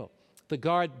example, the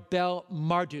god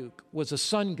Bel-Marduk was a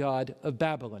sun god of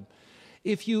Babylon.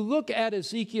 If you look at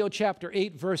Ezekiel chapter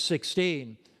 8, verse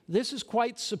 16, this is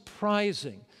quite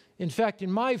surprising. In fact,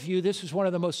 in my view, this is one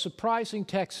of the most surprising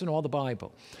texts in all the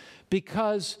Bible,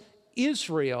 because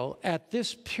Israel, at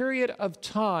this period of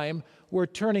time, were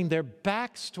turning their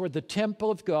backs toward the temple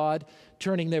of God,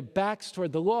 turning their backs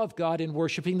toward the law of God, and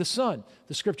worshiping the sun.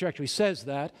 The scripture actually says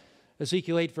that,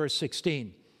 Ezekiel 8, verse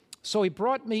 16. So he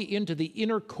brought me into the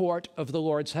inner court of the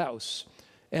Lord's house,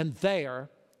 and there,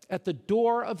 at the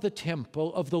door of the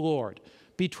temple of the Lord,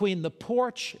 between the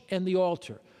porch and the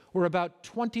altar, were about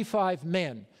 25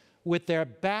 men with their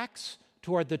backs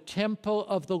toward the temple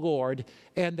of the Lord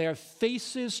and their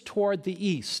faces toward the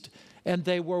east, and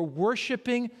they were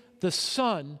worshiping the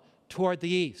sun toward the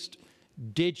east.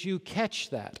 Did you catch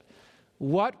that?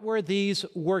 What were these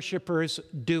worshipers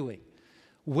doing?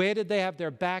 Where did they have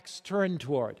their backs turned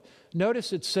toward?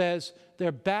 Notice it says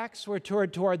their backs were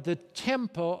toward the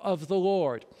temple of the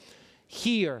Lord.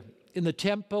 Here, in the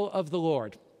temple of the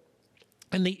Lord,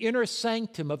 in the inner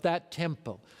sanctum of that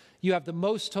temple, you have the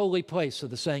most holy place of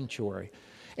the sanctuary.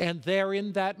 And there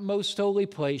in that most holy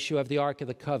place, you have the Ark of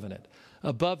the Covenant.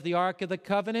 Above the Ark of the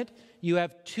Covenant, you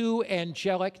have two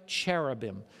angelic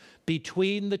cherubim.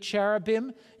 Between the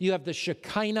cherubim, you have the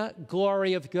Shekinah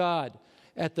glory of God.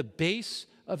 At the base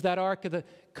of that Ark of the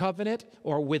Covenant,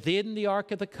 or within the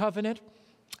Ark of the Covenant,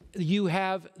 you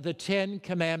have the Ten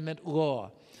Commandment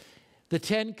law. The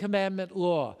Ten Commandment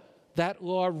law, that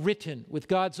law written with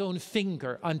God's own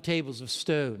finger on tables of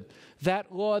stone.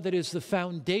 That law that is the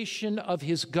foundation of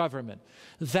his government.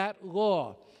 That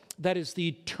law that is the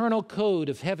eternal code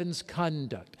of heaven's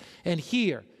conduct. And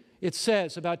here it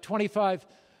says about 25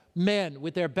 men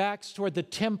with their backs toward the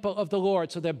temple of the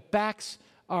Lord. So their backs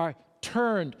are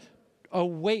turned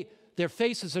away. Their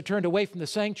faces are turned away from the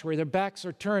sanctuary. Their backs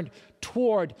are turned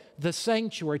toward the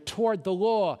sanctuary, toward the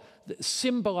law,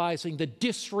 symbolizing the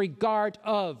disregard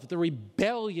of, the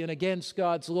rebellion against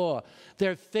God's law.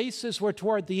 Their faces were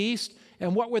toward the east,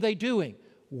 and what were they doing?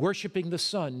 Worshiping the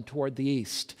sun toward the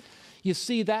east. You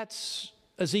see, that's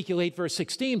Ezekiel 8, verse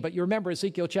 16, but you remember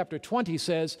Ezekiel chapter 20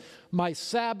 says, my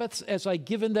Sabbaths as I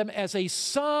given them as a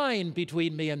sign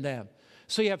between me and them.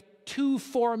 So you have two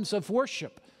forms of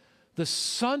worship. The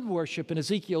sun worship in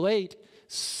Ezekiel 8,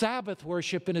 Sabbath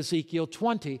worship in Ezekiel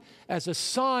 20 as a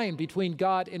sign between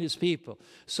God and his people.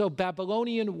 So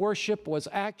Babylonian worship was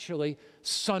actually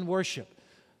sun worship,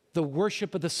 the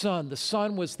worship of the sun. The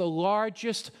sun was the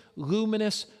largest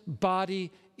luminous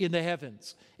body in the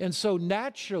heavens. And so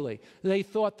naturally, they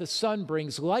thought the sun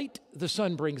brings light, the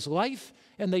sun brings life,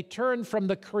 and they turned from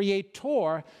the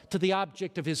Creator to the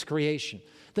object of his creation.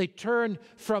 They turned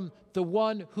from the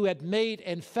one who had made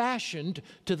and fashioned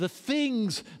to the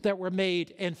things that were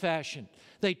made and fashioned.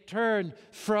 They turned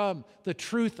from the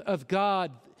truth of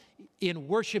God in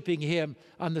worshiping him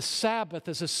on the Sabbath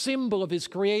as a symbol of his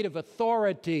creative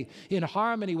authority in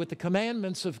harmony with the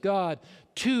commandments of God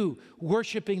to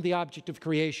worshiping the object of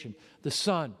creation, the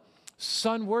sun.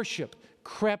 Sun worship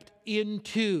crept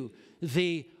into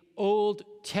the Old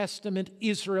Testament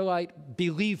Israelite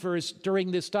believers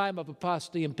during this time of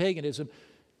apostasy and paganism.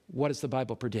 What does the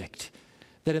Bible predict?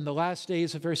 That in the last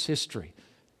days of Earth's history,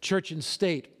 church and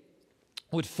state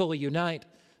would fully unite.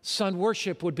 Sun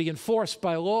worship would be enforced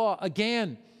by law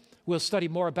again. We'll study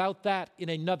more about that in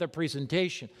another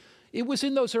presentation. It was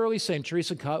in those early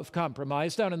centuries of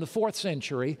compromise, down in the 4th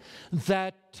century,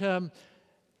 that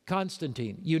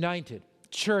Constantine united,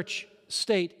 church,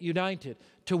 state united,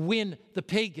 to win the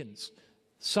pagans.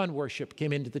 Sun worship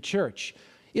came into the church.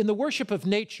 In The Worship of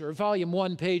Nature, Volume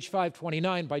 1, page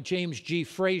 529 by James G.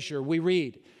 Fraser, we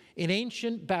read, in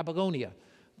ancient Babylonia,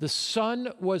 the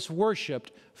sun was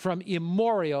worshipped from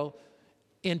immemorial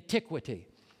antiquity.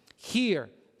 Here,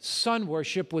 sun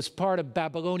worship was part of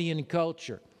Babylonian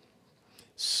culture.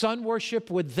 Sun worship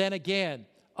would then again,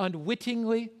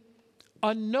 unwittingly,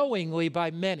 unknowingly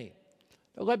by many.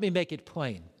 Now, let me make it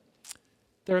plain.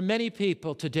 There are many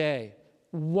people today,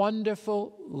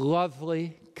 wonderful,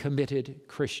 lovely, committed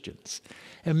Christians.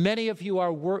 And many of you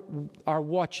are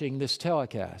watching this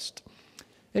telecast.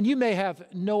 And you may have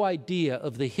no idea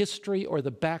of the history or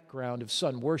the background of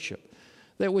sun worship.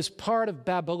 That was part of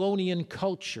Babylonian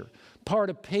culture, part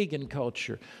of pagan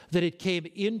culture, that it came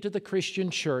into the Christian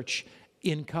church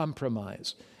in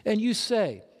compromise. And you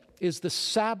say, is the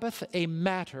Sabbath a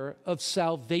matter of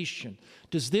salvation?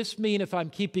 Does this mean if I'm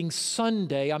keeping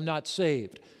Sunday, I'm not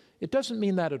saved? It doesn't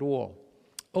mean that at all.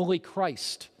 Only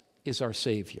Christ is our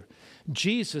Savior.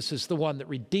 Jesus is the one that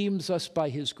redeems us by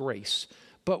His grace.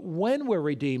 But when we're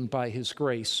redeemed by His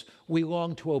grace, we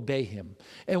long to obey Him.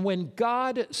 And when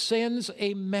God sends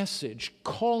a message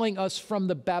calling us from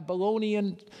the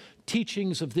Babylonian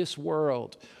teachings of this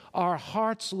world, our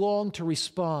hearts long to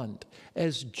respond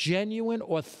as genuine,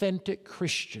 authentic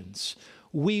Christians.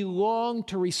 We long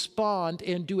to respond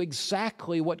and do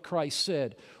exactly what Christ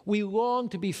said. We long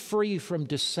to be free from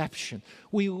deception.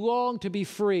 We long to be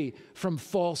free from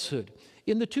falsehood.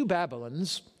 In the two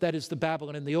Babylons, that is the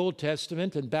Babylon in the Old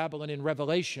Testament and Babylon in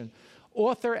Revelation,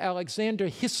 author Alexander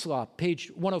Hislop, page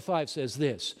 105, says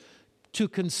this, to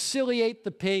conciliate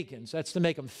the pagans, that's to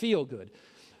make them feel good,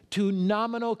 to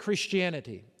nominal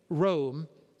Christianity, Rome,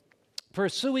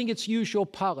 pursuing its usual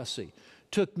policy,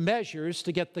 took measures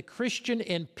to get the Christian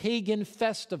and pagan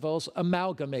festivals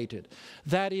amalgamated.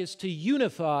 That is, to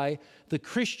unify the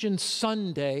Christian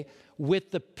Sunday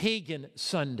with the pagan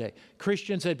Sunday.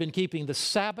 Christians had been keeping the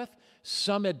Sabbath.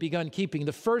 Some had begun keeping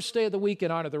the first day of the week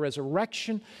in honor of the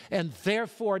resurrection, and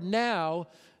therefore now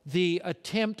the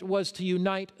attempt was to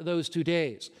unite those 2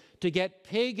 days, to get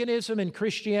paganism and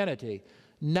Christianity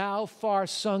now far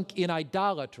sunk in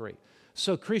idolatry.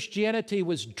 So Christianity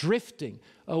was drifting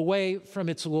away from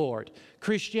its Lord.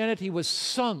 Christianity was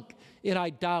sunk in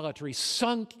idolatry,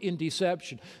 sunk in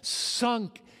deception,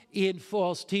 sunk in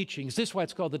false teachings. This is why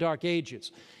it's called the Dark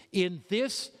Ages. In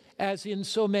this, as in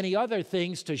so many other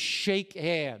things, to shake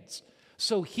hands.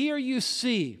 So here you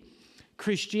see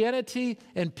Christianity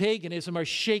and paganism are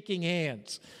shaking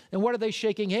hands. And what are they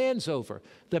shaking hands over?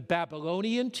 The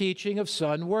Babylonian teaching of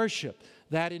sun worship.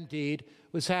 That indeed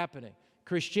was happening.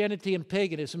 Christianity and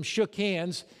paganism shook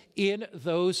hands in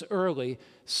those early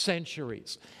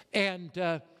centuries.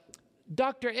 And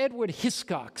Dr. Edward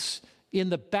Hiscox, in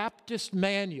the Baptist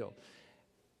Manual,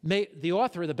 the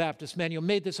author of the Baptist Manual,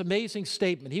 made this amazing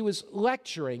statement. He was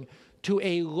lecturing to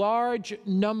a large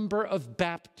number of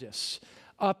Baptists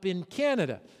up in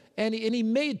Canada. And he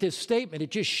made this statement.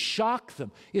 It just shocked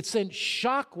them. It sent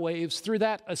shockwaves through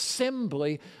that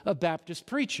assembly of Baptist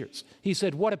preachers. He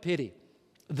said, what a pity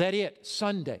that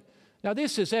Sunday. Now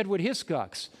this is Edward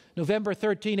Hiscox, November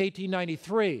 13,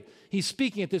 1893. He's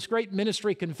speaking at this great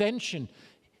ministry convention.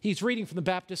 He's reading from the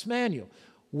Baptist Manual.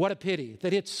 What a pity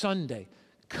that Sunday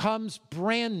comes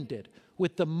branded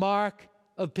with the mark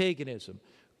of paganism,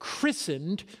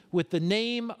 christened with the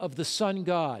name of the sun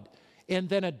god, and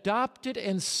then adopted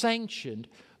and sanctioned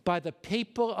by the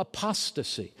papal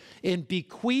apostasy and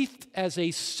bequeathed as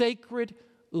a sacred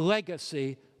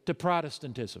legacy to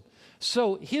Protestantism.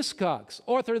 So Hiscox,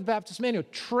 author of the Baptist Manual,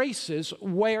 traces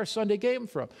where Sunday came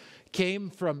from. Came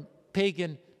from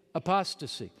pagan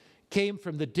apostasy, came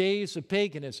from the days of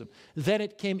paganism. Then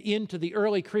it came into the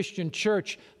early Christian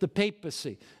church, the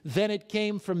papacy. Then it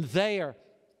came from there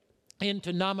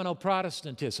into nominal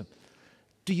Protestantism.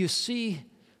 Do you see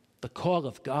the call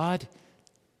of God?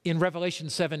 In Revelation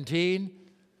 17,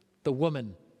 the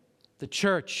woman, the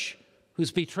church,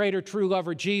 who's betrayed her true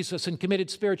lover Jesus and committed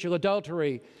spiritual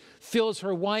adultery, fills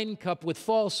her wine cup with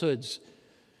falsehoods.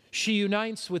 She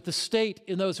unites with the state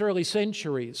in those early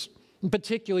centuries,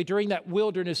 particularly during that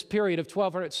wilderness period of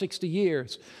 1,260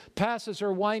 years, passes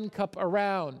her wine cup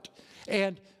around,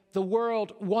 and the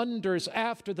world wonders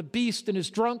after the beast and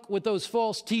is drunk with those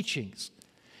false teachings.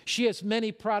 She has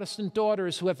many Protestant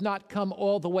daughters who have not come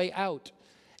all the way out.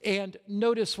 And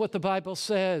notice what the Bible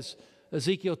says,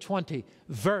 Ezekiel 20,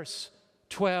 verse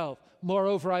 12.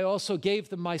 Moreover, I also gave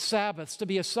them my Sabbaths to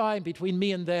be a sign between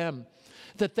me and them.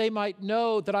 that they might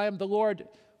know that I am the Lord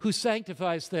who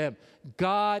sanctifies them.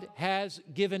 God has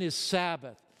given his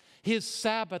Sabbath. His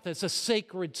Sabbath as a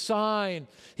sacred sign.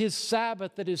 His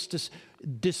Sabbath that is to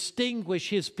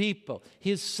distinguish his people.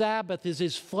 His Sabbath is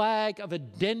his flag of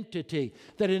identity,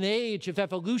 that in an age of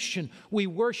evolution, we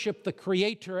worship the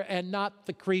Creator and not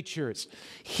the creatures.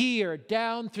 Here,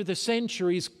 down through the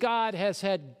centuries, God has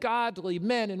had godly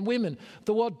men and women,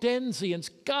 the Waldensians,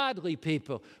 godly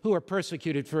people who are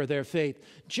persecuted for their faith.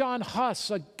 John Huss,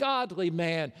 a godly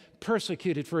man,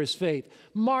 persecuted for his faith.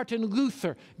 Martin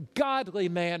Luther, godly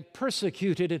man,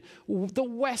 persecuted. And the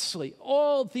Wesley,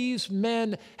 all these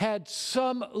men had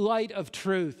some light of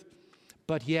truth,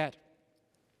 but yet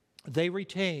they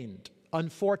retained,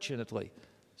 unfortunately,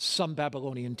 some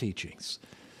Babylonian teachings.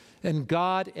 And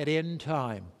God at end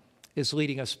time is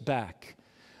leading us back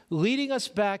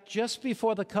just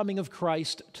before the coming of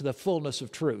Christ to the fullness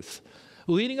of truth,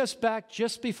 leading us back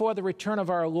just before the return of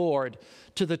our Lord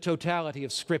to the totality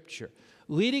of Scripture,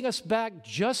 leading us back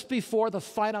just before the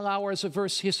final hours of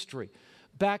Earth's history,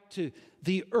 back to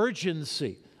the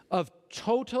urgency of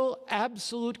total,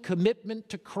 absolute commitment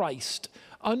to Christ,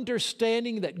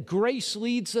 understanding that grace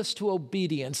leads us to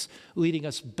obedience, leading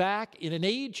us back in an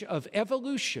age of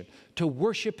evolution to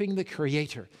worshiping the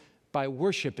Creator by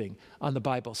worshiping on the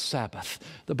Bible's Sabbath.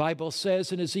 The Bible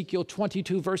says in Ezekiel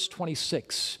 22, verse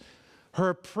 26,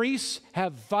 her priests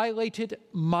have violated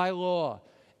my law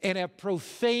and have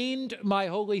profaned my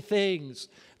holy things.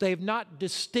 They have not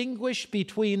distinguished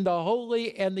between the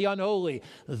holy and the unholy.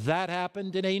 That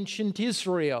happened in ancient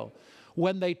Israel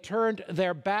when they turned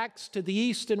their backs to the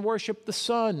east and worshiped the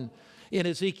sun in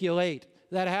Ezekiel 8.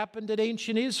 That happened in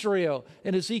ancient Israel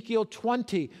in Ezekiel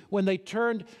 20 when they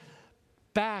turned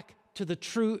back to the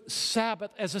true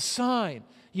Sabbath as a sign.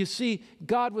 You see,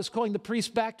 God was calling the priests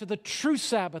back to the true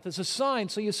Sabbath as a sign.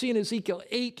 So you see in Ezekiel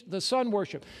 8, the sun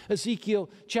worship. Ezekiel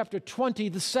chapter 20,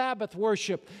 the Sabbath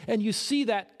worship. And you see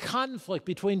that conflict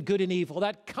between good and evil,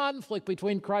 that conflict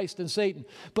between Christ and Satan.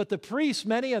 But the priests,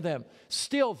 many of them,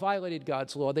 still violated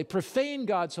God's law. They profaned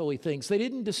God's holy things. They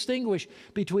didn't distinguish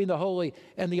between the holy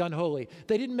and the unholy.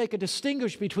 They didn't make a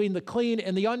distinguish between the clean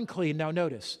and the unclean. Now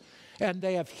notice, and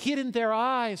they have hidden their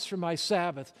eyes from my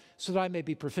Sabbath so that I may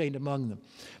be profaned among them.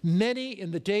 Many in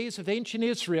the days of ancient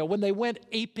Israel, when they went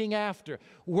aping after,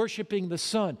 worshiping the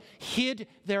sun, hid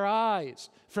their eyes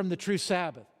from the true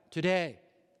Sabbath. Today,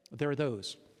 there are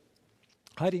those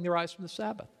hiding their eyes from the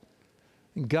Sabbath.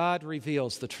 And God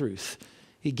reveals the truth.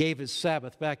 He gave his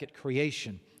Sabbath back at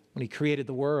creation when he created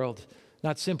the world,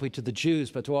 not simply to the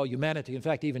Jews, but to all humanity. In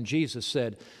fact, even Jesus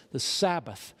said, the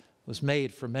Sabbath was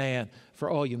made for man, for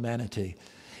all humanity.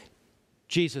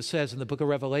 Jesus says in the book of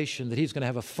Revelation that he's going to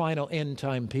have a final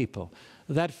end-time people.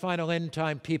 That final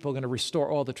end-time people are going to restore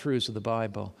all the truths of the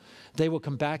Bible. They will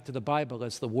come back to the Bible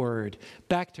as the Word,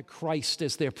 back to Christ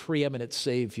as their preeminent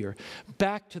Savior,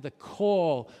 back to the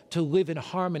call to live in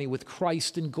harmony with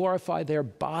Christ and glorify their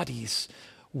bodies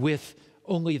with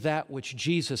only that which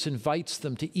Jesus invites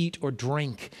them to eat or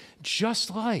drink, just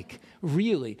like,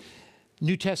 really,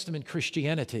 New Testament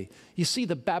Christianity. You see,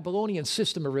 the Babylonian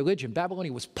system of religion,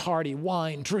 Babylonia was party,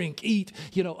 wine, drink, eat,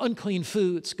 unclean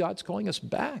foods. God's calling us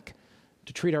back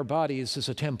to treat our bodies as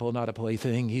a temple, not a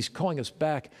plaything. He's calling us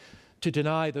back to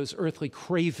deny those earthly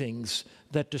cravings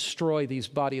that destroy these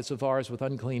bodies of ours with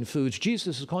unclean foods.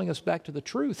 Jesus is calling us back to the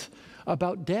truth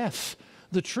about death,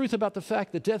 the truth about the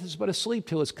fact that death is but a sleep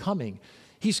till his coming.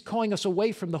 He's calling us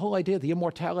away from the whole idea of the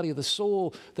immortality of the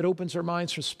soul that opens our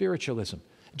minds for spiritualism.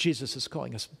 Jesus is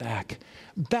calling us back.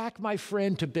 Back, my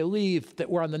friend, to believe that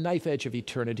we're on the knife edge of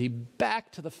eternity. Back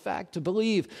to the fact to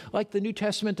believe, like the New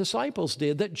Testament disciples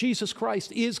did, that Jesus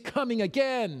Christ is coming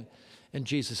again. And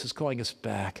Jesus is calling us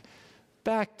back.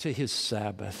 Back to his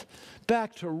Sabbath.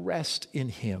 Back to rest in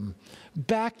him.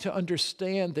 Back to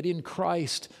understand that in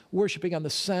Christ, worshiping on the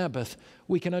Sabbath,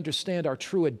 we can understand our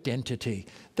true identity,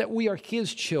 that we are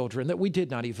his children, that we did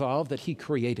not evolve, that he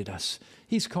created us.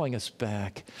 He's calling us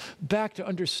back to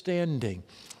understanding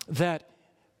that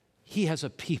he has a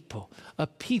people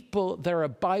that are a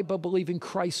Bible-believing,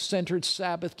 Christ-centered,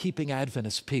 Sabbath-keeping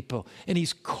Adventist people. And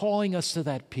he's calling us to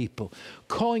that people,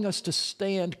 calling us to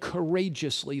stand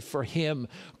courageously for him,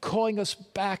 calling us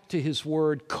back to his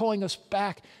word, calling us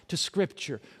back to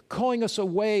Scripture, calling us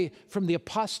away from the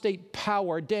apostate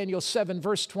power, Daniel 7,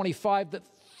 verse 25, that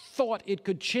thought it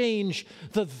could change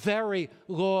the very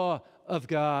law of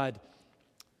God.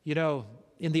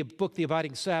 In the book, The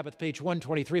Abiding Sabbath, page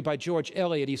 123 by George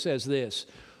Eliot, he says this: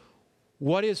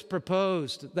 what is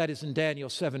proposed, that is in Daniel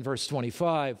 7, verse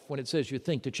 25, when it says you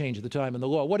think to change the time in the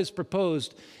law, what is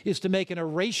proposed is to make an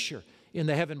erasure in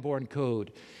the heaven-born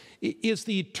code. is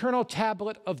the eternal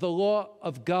tablet of the law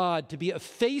of God to be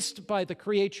effaced by the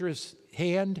Creator's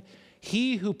hand,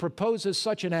 he who proposes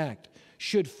such an act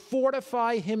should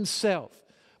fortify himself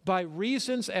by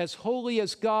reasons as holy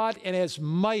as God and as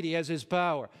mighty as his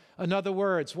power. In other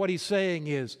words, what he's saying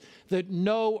is that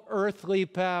no earthly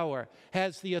power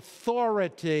has the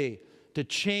authority to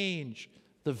change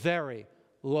the very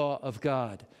law of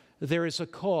God. There is a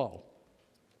call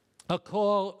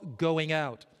going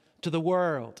out to the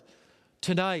world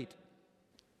tonight,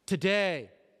 today,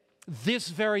 this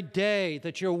very day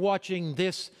that you're watching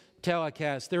this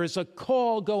telecast. There is a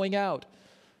call going out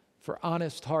for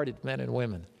honest-hearted men and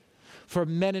women, for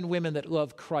men and women that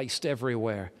love Christ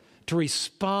everywhere, to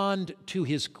respond to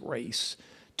his grace,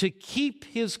 to keep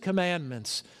his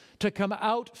commandments, to come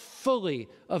out fully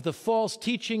of the false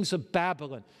teachings of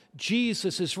Babylon.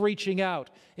 Jesus is reaching out,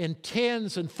 and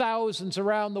tens and thousands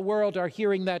around the world are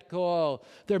hearing that call.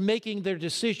 They're making their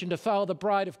decision to follow the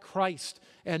bride of Christ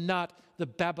and not the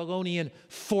Babylonian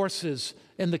forces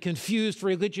and the confused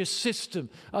religious system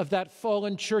of that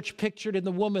fallen church pictured in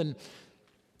the woman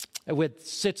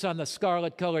sits on the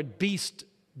scarlet-colored beast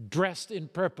dressed in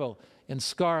purple and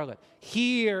scarlet.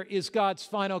 Here is God's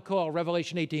final call,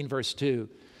 Revelation 18, verse 2.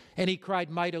 And he cried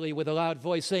mightily with a loud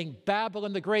voice, saying,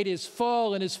 Babylon the great is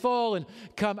fallen,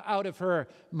 come out of her,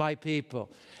 my people.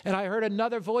 And I heard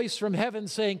another voice from heaven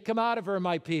saying, come out of her,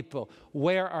 my people.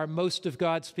 Where are most of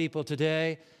God's people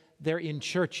today? They're in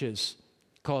churches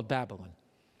called Babylon.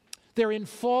 They're in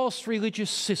false religious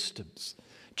systems,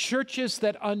 churches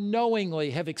that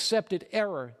unknowingly have accepted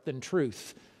error than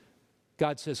truth.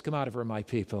 God says, come out of her, my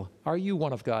people. Are you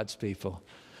one of God's people?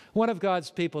 One of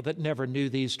God's people that never knew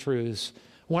these truths?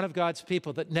 One of God's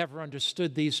people that never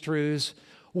understood these truths?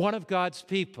 One of God's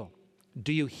people,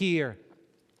 do you hear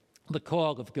the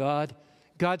call of God?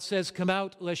 God says, come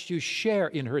out lest you share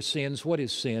in her sins. What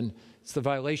is sin? It's the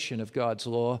violation of God's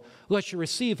law. Lest you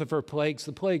receive of her plagues,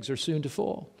 the plagues are soon to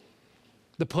fall.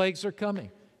 The plagues are coming,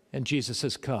 and Jesus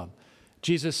says, come.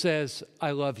 Jesus says,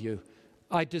 I love you.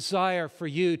 I desire for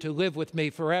you to live with me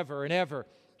forever and ever.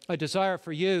 I desire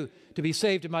for you to be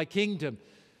saved in my kingdom.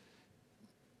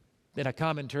 In a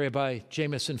commentary by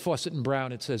Jamieson, Fawcett, and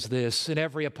Brown, it says this: in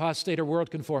every apostate or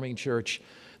world-conforming church,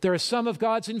 there are some of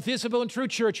God's invisible and true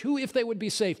church who, if they would be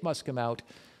safe, must come out.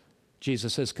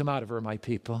 Jesus says, come out of her, my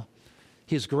people.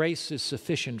 His grace is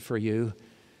sufficient for you.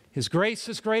 His grace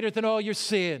is greater than all your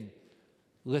sin.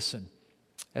 Listen,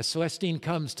 as Celestine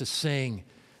comes to sing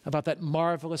about that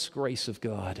marvelous grace of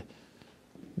God,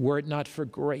 were it not for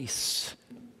grace,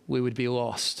 we would be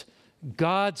lost.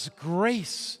 God's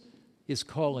grace is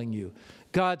calling you.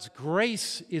 God's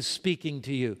grace is speaking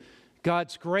to you.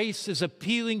 God's grace is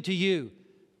appealing to you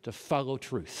to follow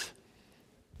truth.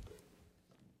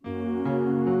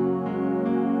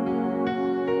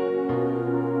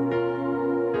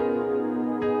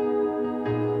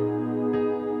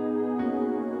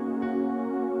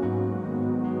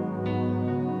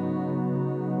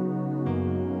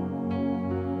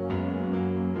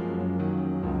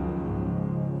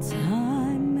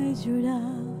 Time measured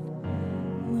out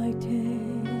my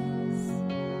days.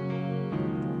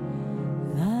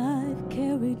 Life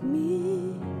carried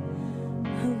me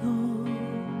along.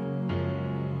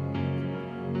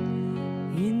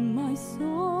 In my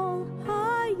soul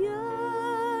I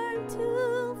yearn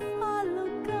to follow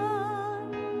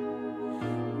God,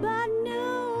 but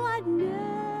knew I'd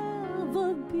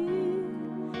never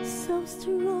be so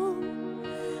strong.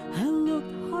 I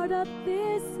looked hard at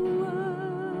this world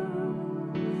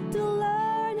to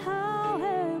learn how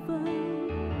heaven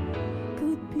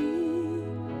could be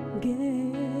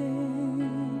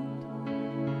gained,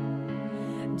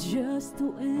 just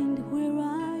to end where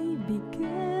I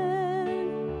began,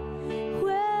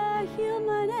 where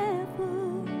human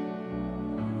effort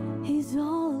is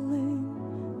all in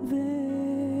vain.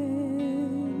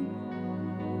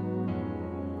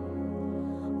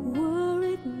 Were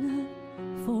it not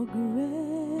for grace,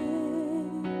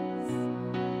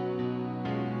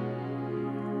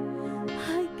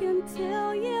 I can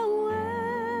tell you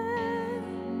where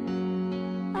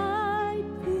I'd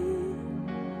be,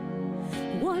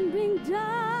 wandering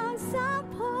down some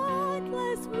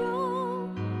pointless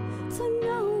road to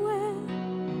nowhere,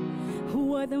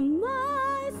 whether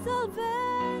my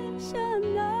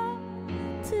salvation up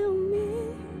to me.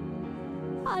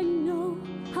 I know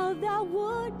how that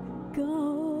would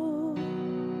go.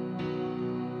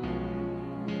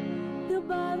 The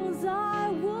battles I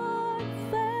would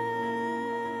face,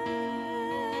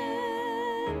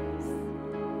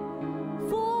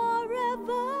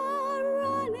 forever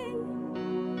running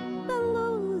and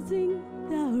losing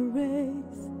the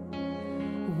race.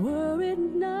 Were it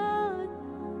not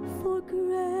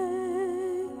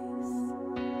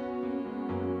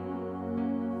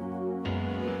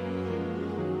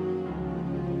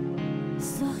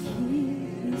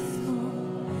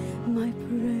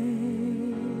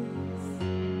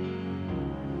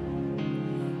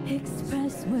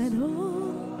express with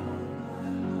all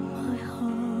my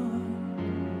heart.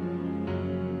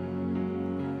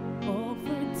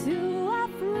 Offered to a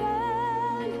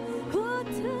friend who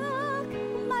took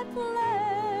my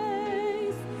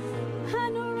place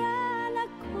and ran a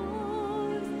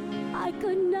course I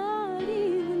could not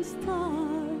even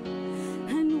start.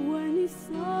 And when he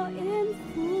saw in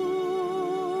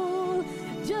full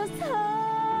just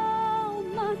how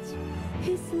much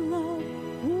his love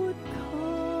would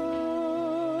cost,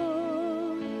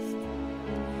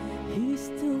 he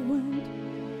still went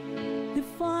the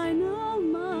final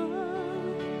mile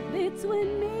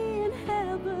between me and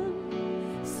heaven,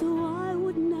 so I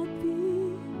would not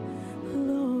be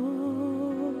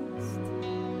lost.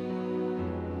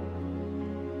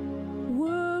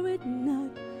 Were it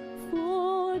not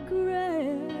for grace,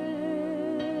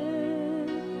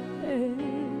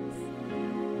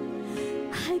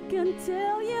 I can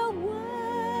tell you where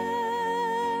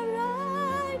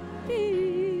I'd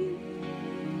be,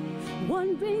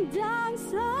 wandering down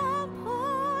some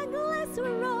pointless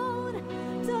road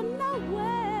to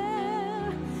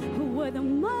nowhere, whether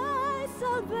my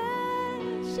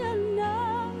salvation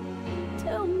now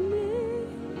to me,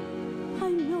 I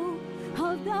know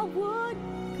how that would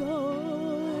go.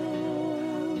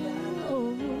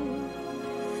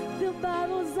 The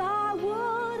battles I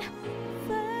would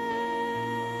face,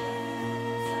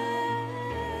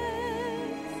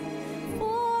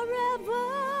 forever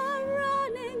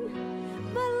running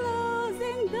but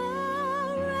losing the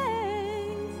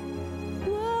race,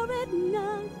 were it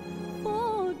not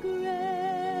for grace.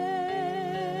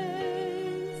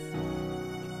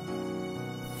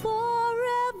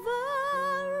 Forever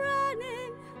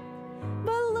running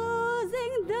but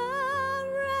losing the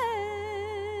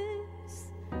race,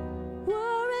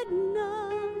 were it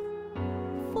not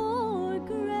for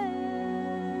grace.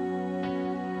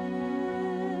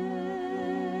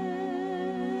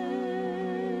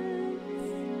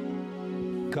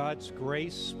 God's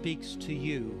grace speaks to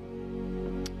you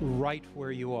right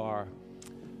where you are.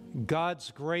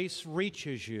 God's grace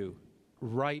reaches you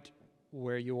right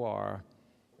where you are.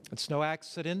 It's no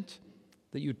accident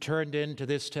that you turned into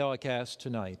this telecast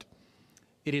tonight.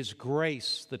 It is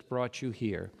grace that brought you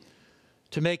here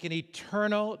to make an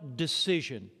eternal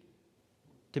decision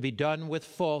to be done with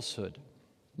falsehood,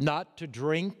 not to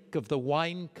drink of the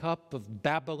wine cup of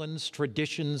Babylon's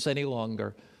traditions any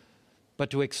longer, but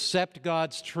to accept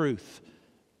God's truth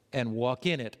and walk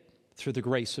in it through the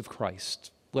grace of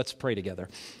Christ. Let's pray together.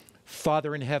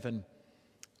 Father in heaven,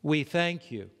 we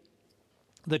thank you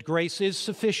that grace is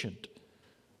sufficient,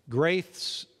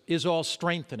 grace is all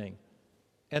strengthening,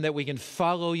 and that we can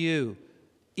follow you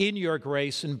in your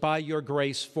grace and by your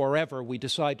grace forever. We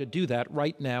decide to do that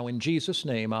right now in Jesus'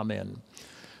 name, amen.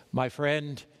 My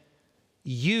friend,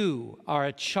 you are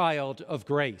a child of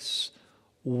grace.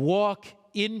 Walk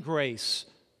in grace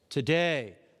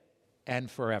today and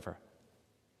forever.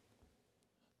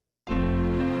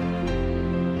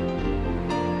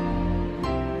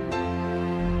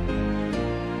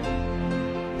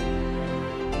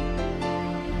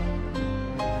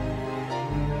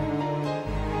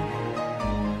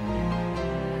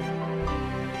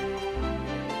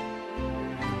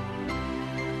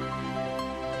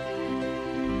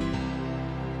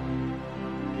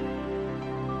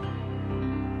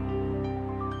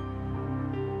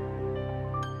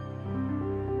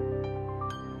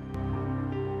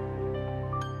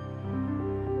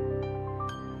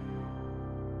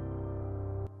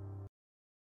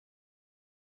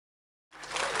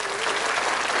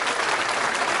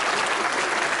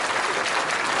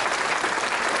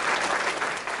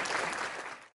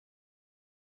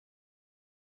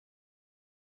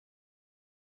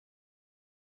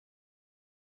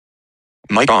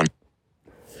 Mic on.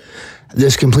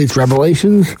 This completes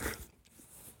Revelations,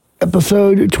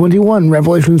 episode 21,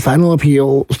 Revelations Final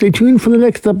Appeal. Stay tuned for the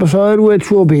next episode, which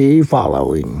will be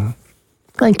following.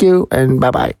 Thank you, and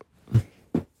bye-bye.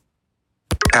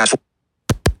 Pass.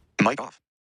 Mic off.